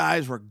 you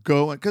guys were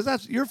going, because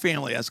that's your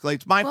family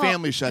escalates. My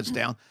family shuts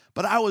down.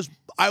 But I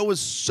was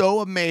so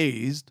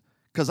amazed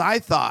because I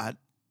thought,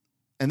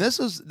 and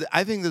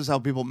I think this is how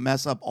people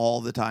mess up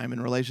all the time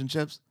in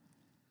relationships,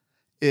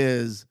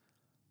 is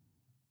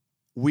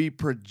we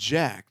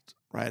project,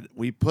 right?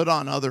 We put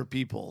on other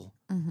people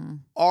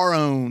our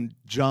own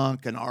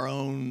junk and our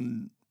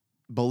own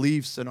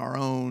beliefs and our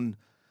own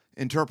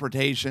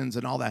interpretations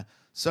and all that.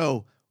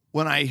 So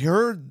when I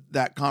heard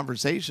that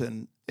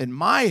conversation in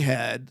my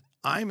head,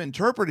 I'm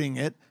interpreting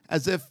it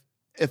as if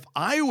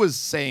I was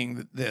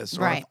saying this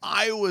or if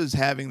I was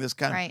having this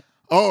kind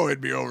of, it'd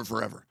be over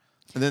forever.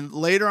 And then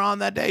later on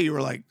that day, you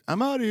were like,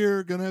 I'm out of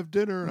here, gonna have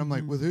dinner. And I'm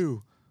like, with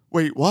who?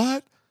 Wait,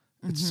 what?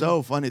 It's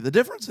so funny. The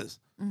differences.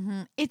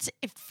 Mm-hmm.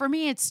 For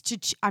me,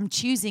 I'm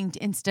choosing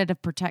to, instead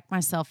of protect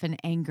myself in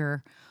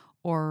anger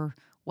or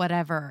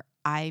whatever,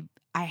 I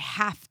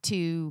have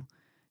to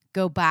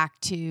go back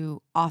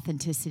to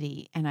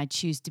authenticity, and I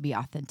choose to be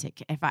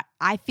authentic. If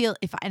I feel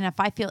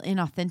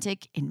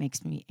inauthentic, it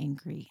makes me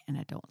angry, and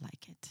I don't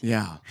like it.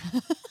 Yeah.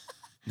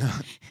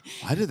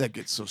 Why did that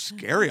get so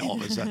scary all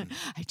of a sudden?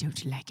 I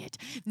don't like it.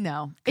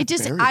 No,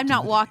 I'm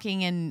not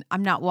walking in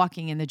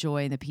the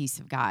joy and the peace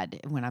of God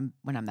when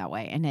I'm that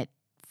way, and it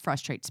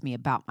frustrates me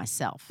about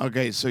myself.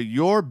 Okay, so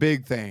your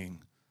big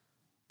thing,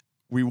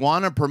 we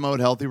want to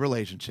promote healthy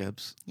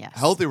relationships. Yes.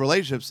 Healthy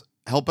relationships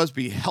help us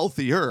be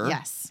healthier.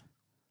 Yes.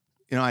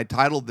 I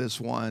titled this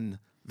one,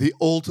 The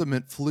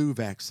Ultimate Flu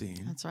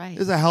Vaccine. That's right.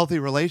 Is a healthy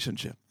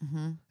relationship.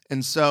 Mm-hmm.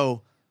 And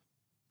so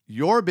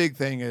your big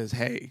thing is,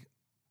 hey,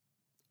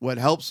 what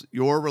helps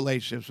your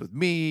relationships with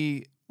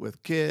me,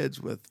 with kids,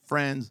 with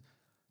friends,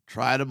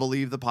 try to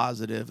believe the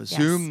positive,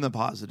 assume the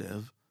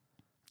positive.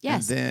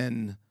 Yes. And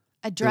then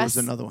address.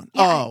 There was another one.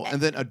 Yeah,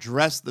 and then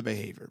address the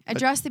behavior.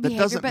 Address the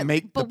behavior. That doesn't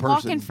make the person.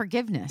 Walk in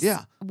forgiveness.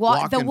 Yeah.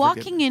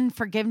 Walking in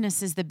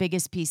forgiveness is the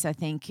biggest piece, I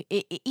think.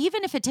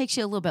 Even if it takes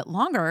you a little bit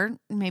longer,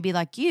 maybe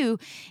like you,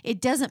 it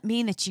doesn't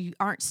mean that you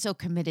aren't still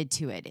committed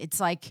to it. It's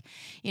like,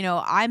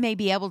 I may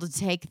be able to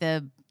take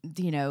the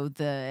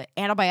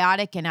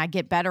antibiotic and I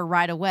get better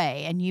right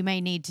away. And you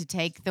may need to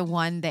take the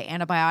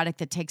antibiotic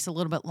that takes a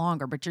little bit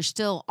longer, but you're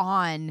still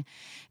on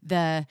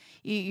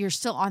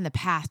the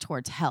path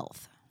towards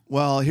health.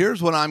 Well,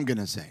 here's what I'm going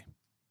to say.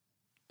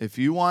 If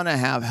you want to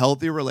have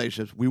healthy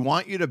relationships, we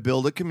want you to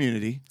build a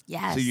community.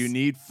 Yes. So you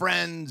need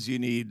friends, you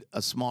need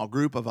a small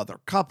group of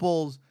other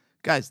couples.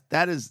 Guys,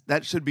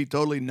 that should be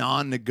totally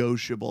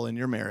non-negotiable in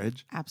your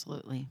marriage.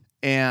 Absolutely.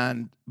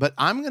 But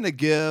I'm going to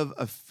give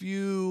a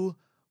few,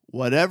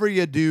 whatever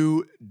you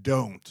do,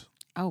 don't.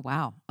 Oh,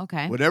 wow.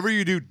 Okay. Whatever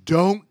you do,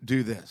 don't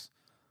do this.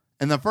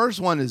 And the first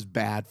one is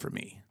bad for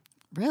me.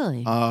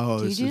 Really? Oh,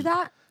 do you do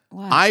that?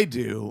 What? I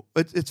do.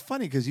 It's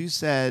funny because you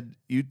said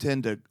you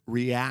tend to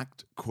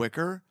react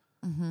quicker,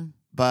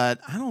 but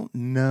I don't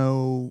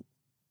know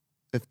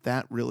if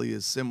that really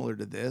is similar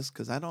to this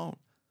because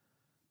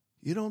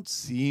you don't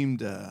seem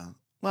to,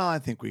 well, I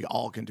think we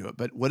all can do it,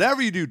 but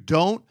whatever you do,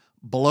 don't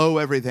blow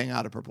everything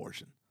out of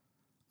proportion.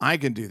 I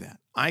can do that.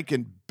 I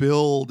can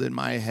build in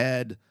my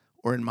head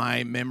or in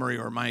my memory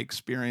or my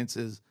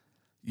experiences.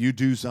 You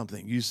do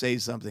something, you say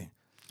something.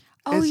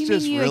 Oh, it's you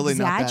mean you really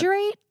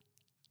exaggerate?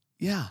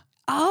 Yeah.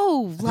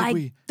 Oh,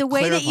 like the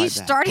way that you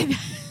started the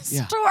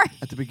story.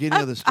 At the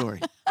beginning of the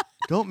story.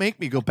 Don't make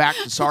me go back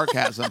to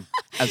sarcasm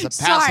as a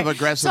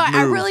passive-aggressive move.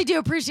 I really do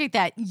appreciate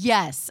that.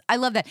 Yes, I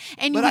love that.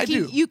 And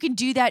you can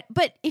do that.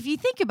 But if you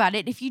think about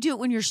it, if you do it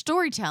when you're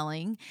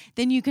storytelling,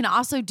 then you can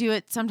also do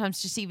it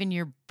sometimes just even in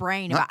your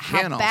brain about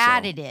how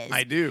bad it is.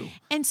 I do.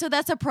 And so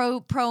that's a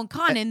pro and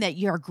con in that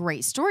you're a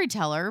great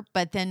storyteller,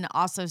 but then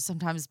also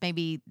sometimes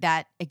maybe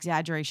that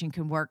exaggeration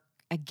can work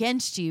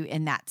against you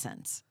in that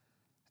sense.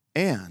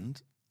 And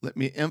let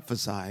me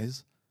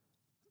emphasize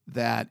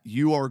that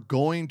you are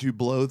going to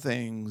blow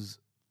things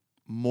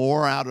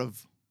more out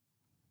of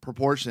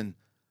proportion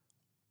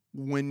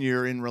when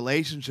you're in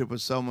relationship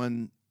with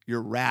someone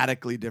you're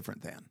radically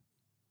different than,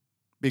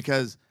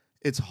 because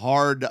it's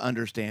hard to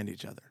understand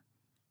each other,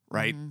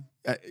 right?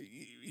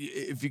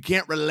 If you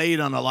can't relate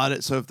on a lot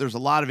of, so if there's a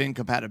lot of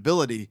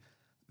incompatibility,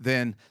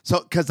 then,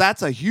 because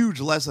that's a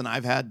huge lesson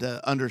I've had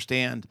to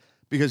understand,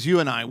 because you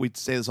and I, we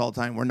say this all the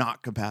time, we're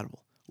not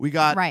compatible. We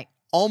got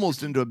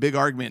almost into a big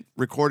argument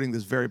recording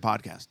this very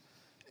podcast.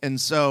 And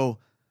so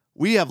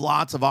we have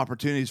lots of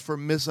opportunities for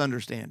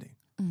misunderstanding.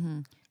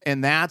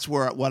 And that's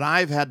where what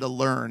I've had to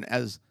learn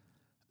as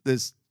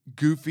this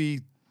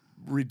goofy,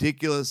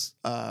 ridiculous,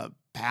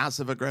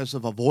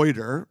 passive-aggressive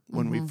avoider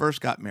when we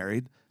first got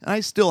married, and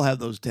I still have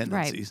those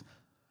tendencies,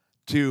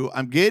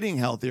 I'm getting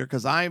healthier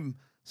because I'm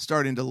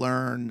starting to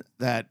learn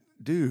that,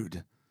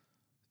 dude,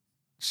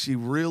 she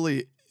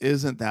really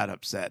isn't that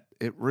upset.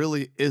 It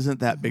really isn't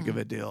that big of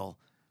a deal.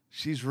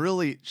 She's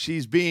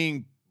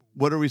being,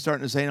 what are we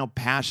starting to say now,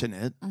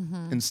 passionate,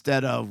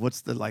 instead of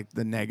what's the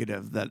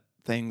negative, that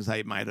things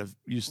I might have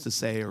used to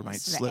say or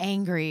might slip.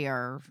 Angry,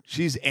 or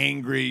she's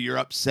angry, you're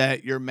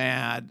upset, you're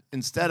mad.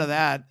 Instead of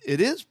that, it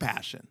is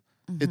passion.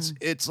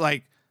 It's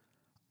like,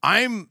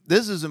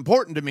 this is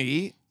important to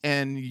me,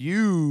 and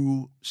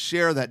you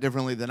share that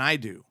differently than I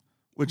do,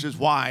 which is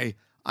why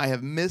I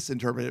have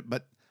misinterpreted it.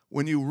 But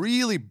when you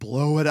really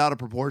blow it out of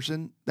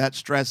proportion, that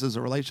stresses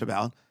a relationship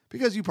out,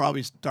 because you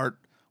probably start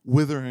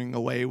withering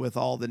away with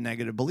all the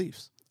negative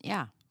beliefs.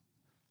 Yeah.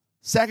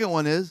 Second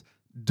one is,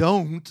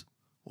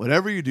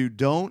 whatever you do,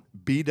 don't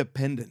be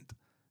dependent.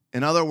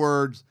 In other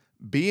words,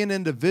 be an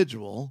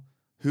individual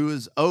who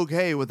is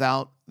okay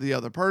without the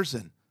other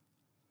person.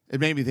 It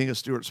made me think of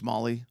Stuart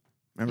Smalley.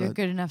 Remember You're that?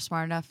 good enough,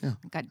 smart enough. Yeah.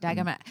 God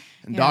daggum it.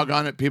 And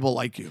doggone it, people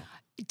like you.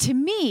 To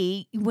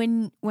me,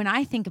 when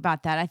I think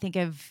about that, I think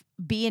of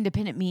be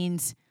independent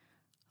means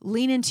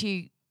lean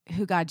into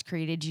who God's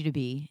created you to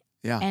be,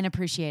 and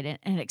appreciate it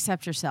and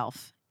accept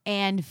yourself.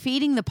 And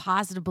feeding the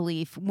positive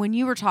belief. When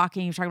you were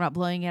talking about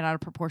blowing it out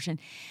of proportion.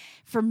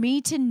 For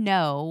me to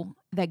know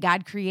that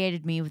God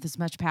created me with as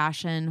much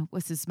passion,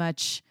 with as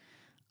much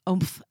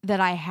oomph that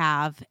I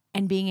have,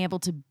 and being able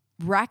to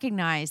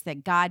recognize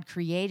that God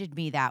created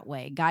me that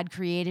way. God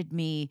created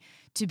me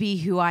to be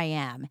who I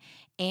am.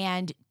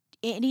 And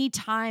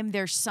anytime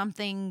there's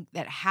something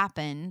that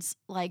happens,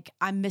 like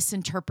I'm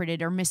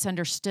misinterpreted or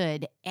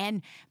misunderstood,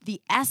 and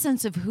the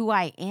essence of who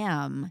I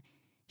am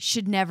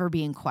should never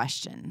be in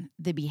question.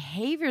 The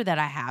behavior that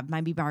I have,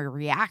 maybe my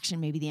reaction,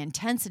 maybe the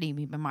intensity,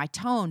 maybe my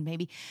tone,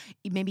 maybe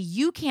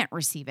you can't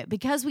receive it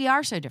because we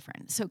are so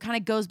different. So it kind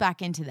of goes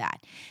back into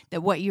that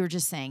what you were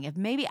just saying. If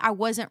maybe I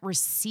wasn't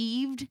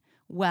received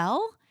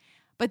well,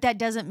 but that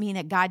doesn't mean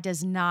that God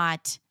does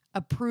not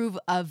approve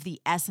of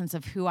the essence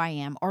of who I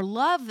am, or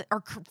love,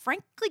 or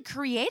frankly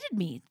created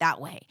me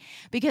that way,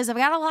 because I've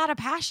got a lot of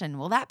passion.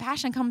 Well, that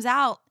passion comes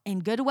out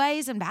in good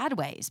ways and bad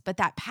ways, but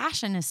that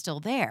passion is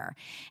still there.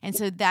 And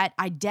so that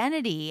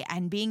identity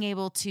and being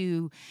able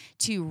to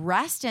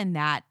rest in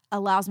that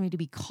allows me to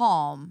be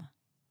calm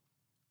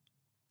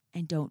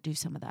and don't do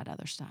some of that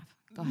other stuff.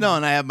 Go ahead. No,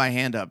 and I have my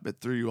hand up. It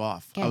threw you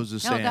off. Okay. I was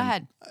just saying. No, go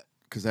ahead.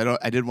 Because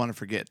I did want to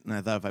forget, and I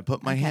thought if I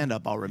put my hand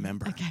up, I'll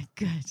remember. Okay,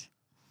 good.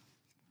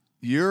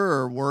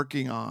 You're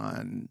working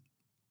on,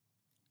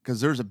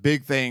 because there's a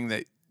big thing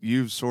that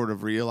you've sort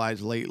of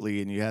realized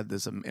lately, and you had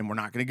this, and we're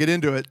not going to get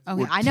into it.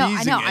 Okay, I know.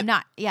 I'm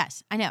not.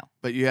 Yes, I know.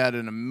 But you had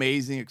an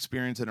amazing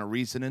experience in a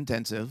recent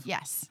intensive.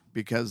 Yes.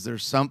 Because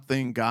there's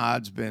something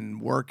God's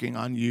been working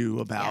on you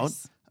about.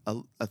 Yes.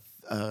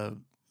 A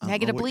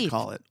negative belief. You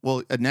call it.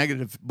 Well, a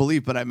negative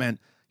belief, but I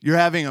meant you're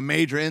having a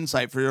major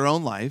insight for your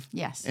own life.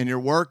 Yes. And you're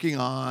working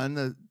on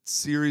a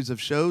series of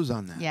shows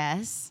on that.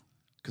 Yes.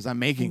 Because I'm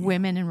making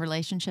women in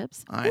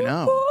relationships. I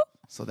know.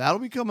 So that'll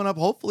be coming up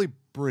hopefully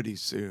pretty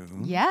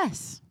soon.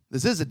 Yes.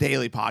 This is a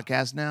daily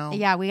podcast now.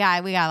 Yeah, we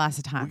got lots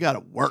of time. We got to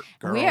work,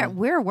 girl.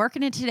 We're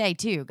working it today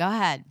too. Go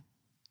ahead.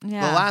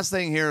 Yeah. The last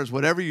thing here is,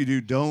 whatever you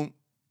do, don't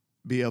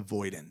be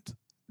avoidant.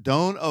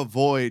 Don't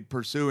avoid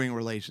pursuing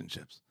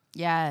relationships.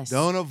 Yes.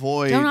 Don't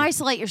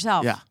isolate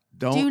yourself. Yeah.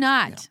 Do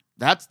not.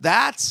 Yeah.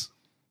 That's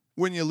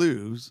when you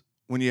lose,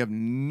 when you have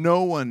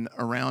no one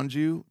around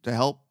you to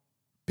help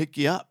pick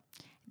you up.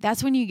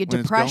 That's when you get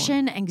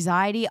depression,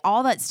 anxiety,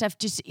 all that stuff.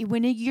 Just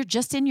when you're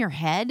just in your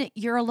head,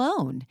 you're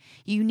alone.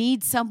 You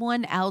need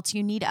someone else.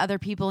 You need other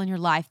people in your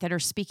life that are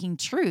speaking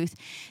truth,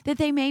 that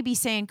they may be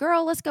saying,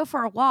 girl, let's go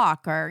for a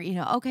walk, or,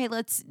 okay,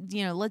 let's do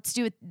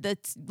it.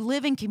 Let's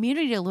live in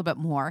community a little bit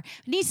more.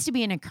 It needs to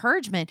be an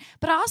encouragement,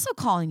 but also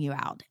calling you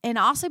out, and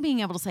also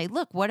being able to say,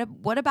 look,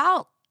 what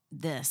about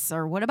this,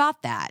 or what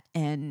about that?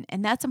 And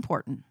that's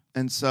important.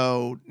 And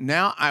so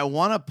now I'm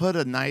going to put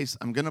a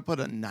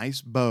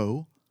nice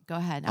bow. Go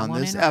ahead. On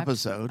this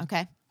episode.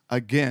 Okay.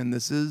 Again,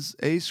 this is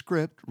a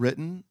script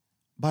written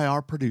by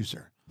our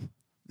producer.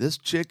 This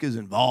chick is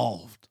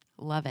involved.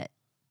 Love it.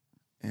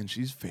 And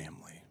she's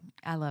family.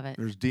 I love it.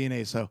 There's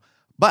DNA.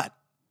 But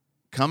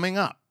coming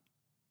up,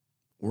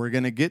 we're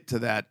going to get to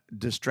that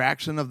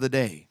distraction of the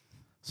day.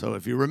 So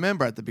if you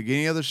remember at the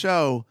beginning of the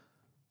show,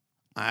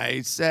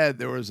 I said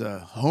there was a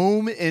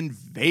home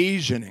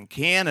invasion in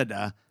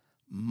Canada.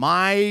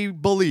 My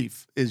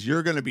belief is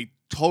you're going to be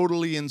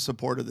totally in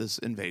support of this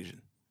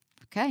invasion.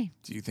 Okay.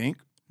 Do you think?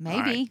 Maybe.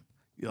 All right.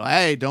 You're like,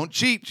 hey, don't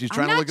cheat. She's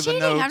trying to look at the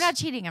notes. I'm not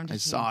cheating. I'm I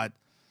just saw it.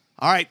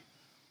 All right.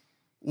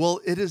 Well,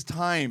 it is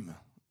time,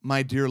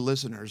 my dear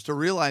listeners, to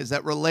realize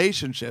that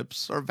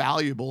relationships are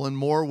valuable in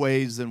more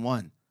ways than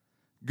one.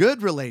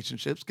 Good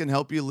relationships can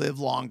help you live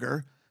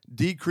longer,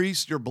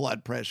 decrease your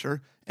blood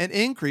pressure, and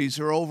increase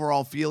your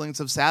overall feelings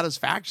of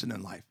satisfaction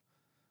in life.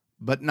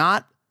 But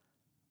not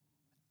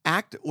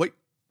I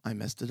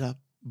messed it up.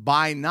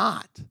 By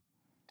not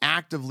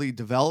actively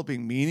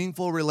developing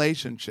meaningful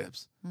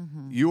relationships,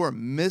 you are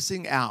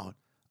missing out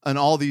on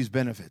all these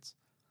benefits.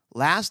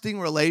 Lasting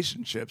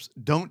relationships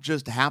don't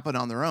just happen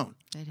on their own.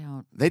 They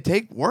don't. They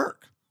take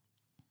work.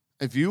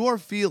 If you are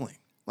feeling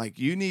like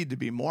you need to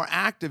be more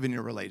active in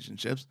your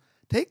relationships,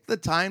 take the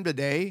time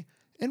today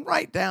and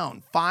write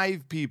down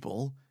 5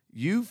 people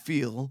you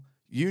feel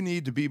you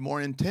need to be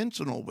more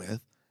intentional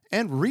with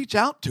and reach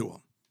out to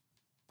them.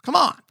 Come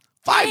on.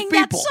 5 people.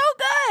 That's so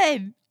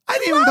good. I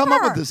didn't even come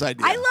up with this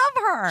idea. I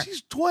love her.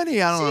 She's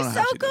 20. I don't know She's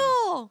how so she does it.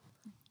 cool.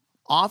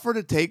 Offer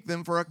to take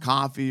them for a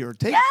coffee or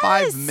take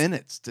 5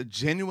 minutes to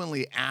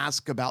genuinely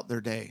ask about their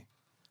day.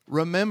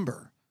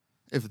 Remember,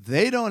 if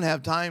they don't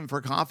have time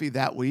for coffee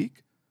that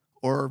week,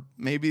 or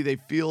maybe they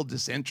feel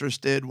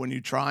disinterested when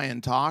you try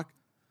and talk,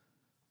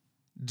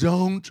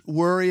 don't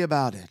worry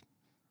about it.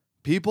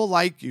 People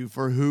like you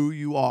for who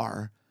you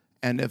are,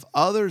 and if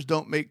others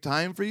don't make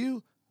time for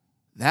you,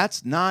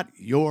 that's not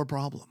your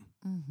problem.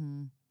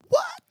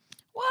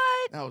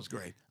 What? That was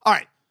great. All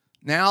right.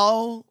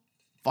 Now,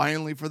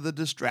 finally, for the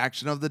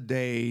distraction of the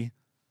day,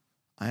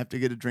 I have to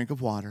get a drink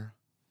of water.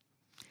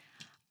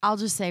 I'll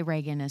just say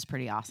Reagan is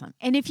pretty awesome.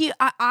 And if you,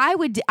 I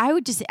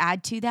would just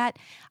add to that,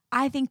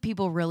 I think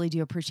people really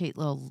do appreciate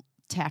little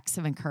texts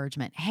of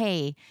encouragement.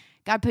 Hey,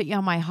 God put you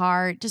on my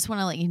heart. Just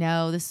want to let you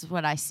know this is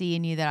what I see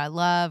in you that I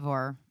love,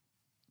 or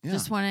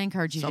just want to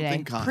encourage you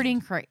Something today.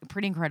 kind.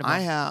 Pretty incredible. I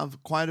have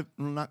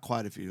not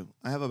quite a few.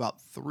 I have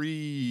about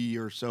 3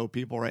 or so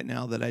people right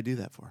now that I do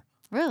that for.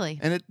 Really?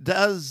 And it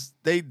does,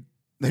 they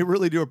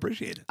really do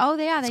appreciate it. Oh,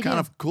 yeah, they do. It's kind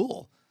of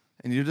cool.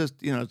 And you just,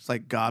 it's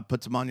like God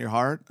puts them on your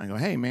heart. I go,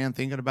 hey, man,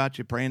 thinking about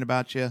you, praying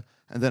about you.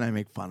 And then I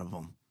make fun of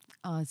them.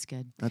 Oh, that's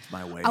good. That's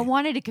my way. I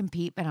wanted to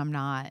compete, but I'm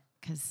not,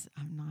 because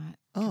I'm not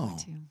going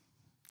to.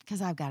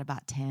 Because I've got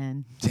about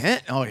 10.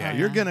 10? Oh, yeah.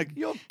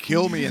 You'll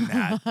kill me in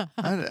that.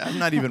 I'm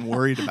not even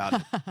worried about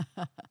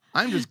it.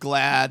 I'm just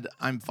glad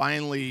I'm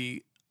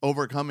finally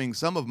overcoming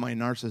some of my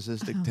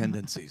narcissistic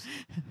tendencies.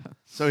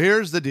 So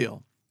here's the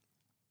deal.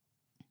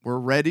 We're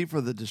ready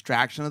for the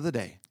distraction of the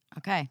day.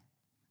 Okay.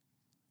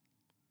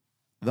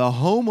 The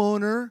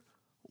homeowner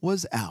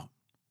was out.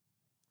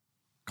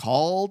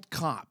 Called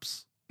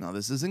cops. Now,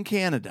 this is in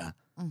Canada.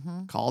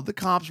 Called the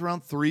cops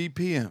around 3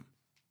 p.m.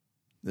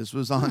 This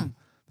was on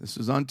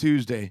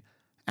Tuesday,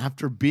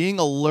 after being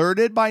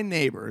alerted by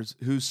neighbors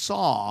who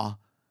saw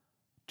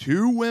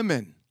 2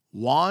 women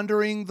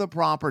wandering the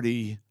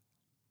property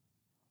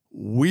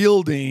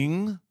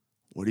wielding.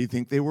 What do you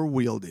think they were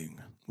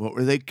wielding? What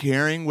were they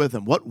carrying with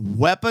them? What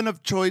weapon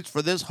of choice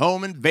for this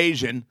home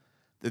invasion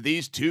did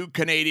these 2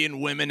 Canadian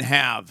women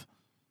have?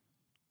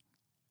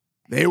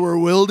 They were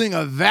wielding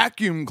a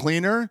vacuum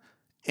cleaner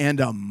and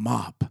a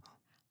mop.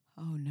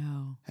 Oh,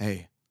 no.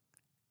 Hey.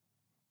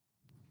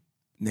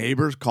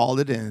 Neighbors called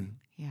it in.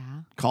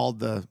 Yeah. Called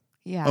the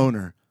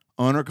owner.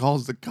 Owner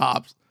calls the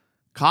cops.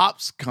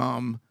 Cops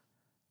come.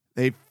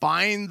 They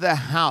find the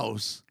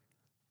house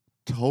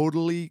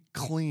totally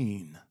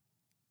clean.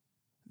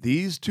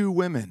 These 2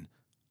 women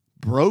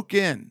broke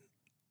in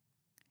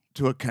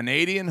to a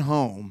Canadian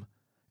home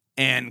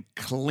and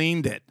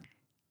cleaned it.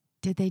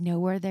 Did they know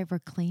where they were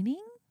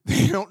cleaning?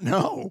 They don't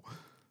know.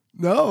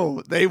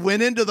 No, they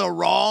went into the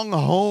wrong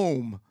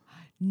home.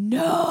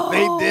 No.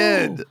 They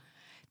did.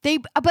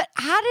 But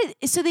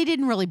so they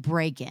didn't really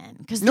break in?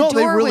 Because they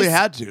really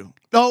had to.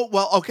 No,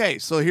 well, okay,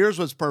 so here's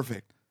what's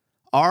perfect.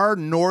 Our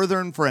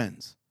northern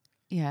friends,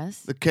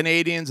 yes, the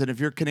Canadians, and if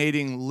you're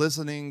Canadian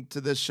listening to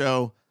this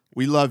show,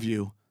 we love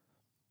you.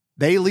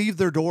 They leave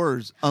their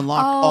doors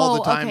unlocked all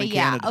the time in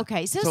Canada.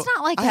 Okay, so it's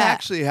not like I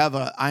actually have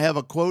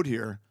a quote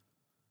here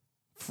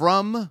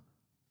from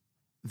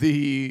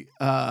the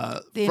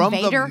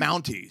invader?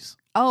 Mounties.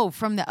 Oh,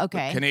 from the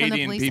Canadian from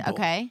the police. people.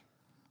 Okay.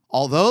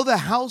 Although the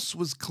house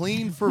was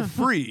cleaned for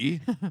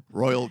free,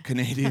 Royal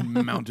Canadian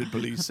Mounted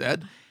Police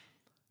said,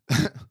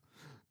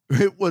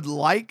 we would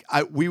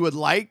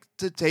like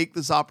to take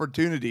this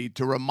opportunity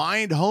to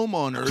remind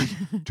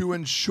homeowners to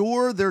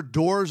ensure their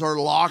doors are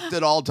locked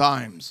at all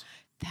times.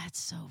 That's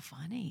so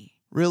funny.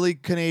 Really,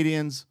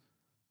 Canadians,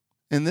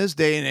 in this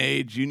day and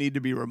age, you need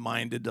to be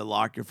reminded to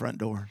lock your front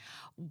door.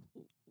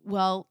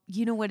 Well,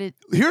 you know what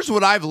Here's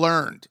what I've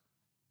learned.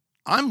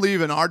 I'm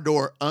leaving our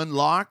door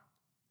unlocked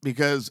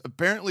because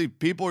apparently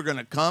people are going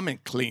to come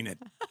and clean it.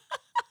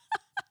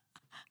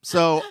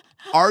 So,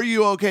 are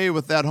you okay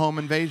with that home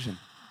invasion?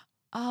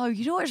 Oh,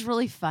 you know what's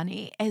really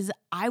funny is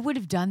I would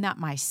have done that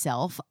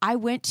myself. I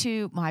went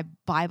to my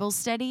Bible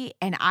study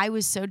and I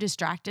was so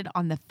distracted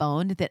on the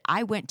phone that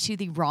I went to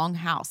the wrong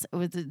house. It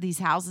was these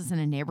houses in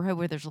a neighborhood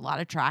where there's a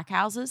lot of track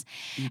houses.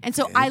 And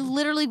so I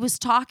literally was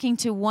talking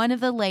to one of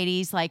the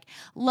ladies, like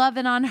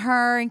loving on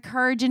her,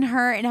 encouraging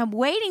her, and I'm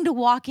waiting to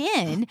walk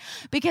in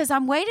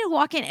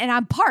and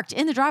I'm parked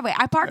in the driveway.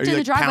 I parked in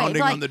the driveway.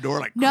 Pounding on the door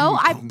like, no,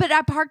 but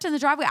I parked in the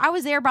driveway. I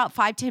was there about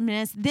 5-10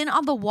 minutes. Then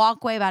on the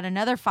walkway about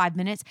another 5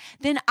 minutes.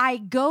 Then I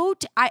go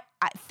to, I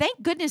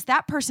thank goodness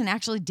that person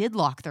actually did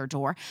lock their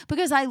door,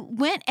 because I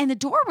went and the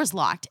door was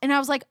locked and I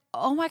was like,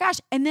 oh my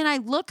gosh. And then I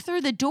looked through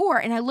the door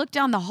and I looked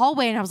down the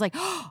hallway and I was like,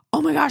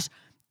 oh my gosh,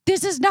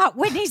 this is not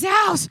Whitney's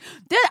house.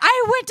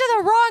 I went to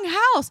the wrong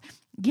house.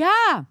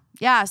 Yeah.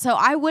 Yeah. So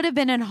I would have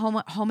been a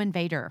home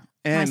invader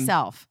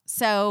myself.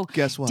 So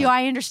guess what? Do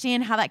I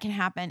understand how that can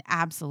happen?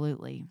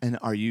 Absolutely. And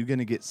are you going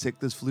to get sick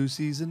this flu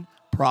season?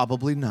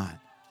 Probably not,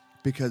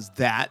 because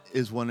that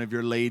is one of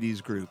your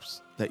ladies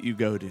groups that you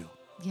go to.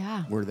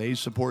 Yeah. Where they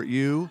support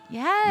you.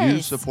 Yes.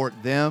 You support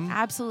them.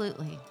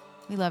 Absolutely.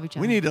 We love each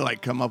other. We need to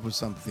like come up with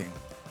something,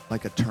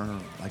 like a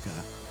term, like a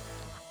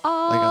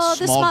the small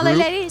smaller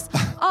group. ladies.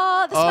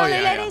 Oh, the smaller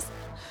yeah. ladies.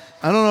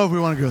 I don't know if we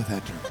want to go with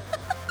that term.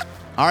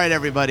 All right,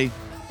 everybody.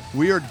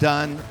 We are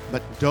done,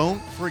 but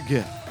don't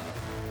forget,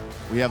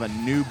 we have a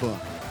new book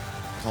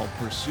called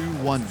Pursue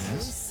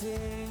Oneness.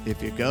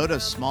 If you go to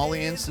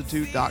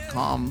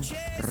smalleyinstitute.com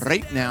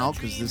right now,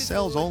 because the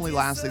sale's only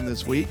lasting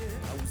this week,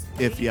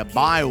 if you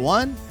buy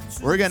one,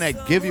 we're going to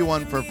give you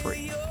one for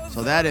free.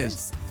 So that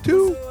is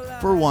 2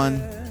 for 1,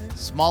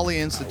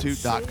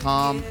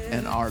 smalleyinstitute.com,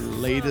 and our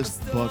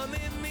latest book,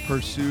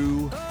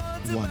 Pursue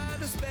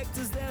Oneness.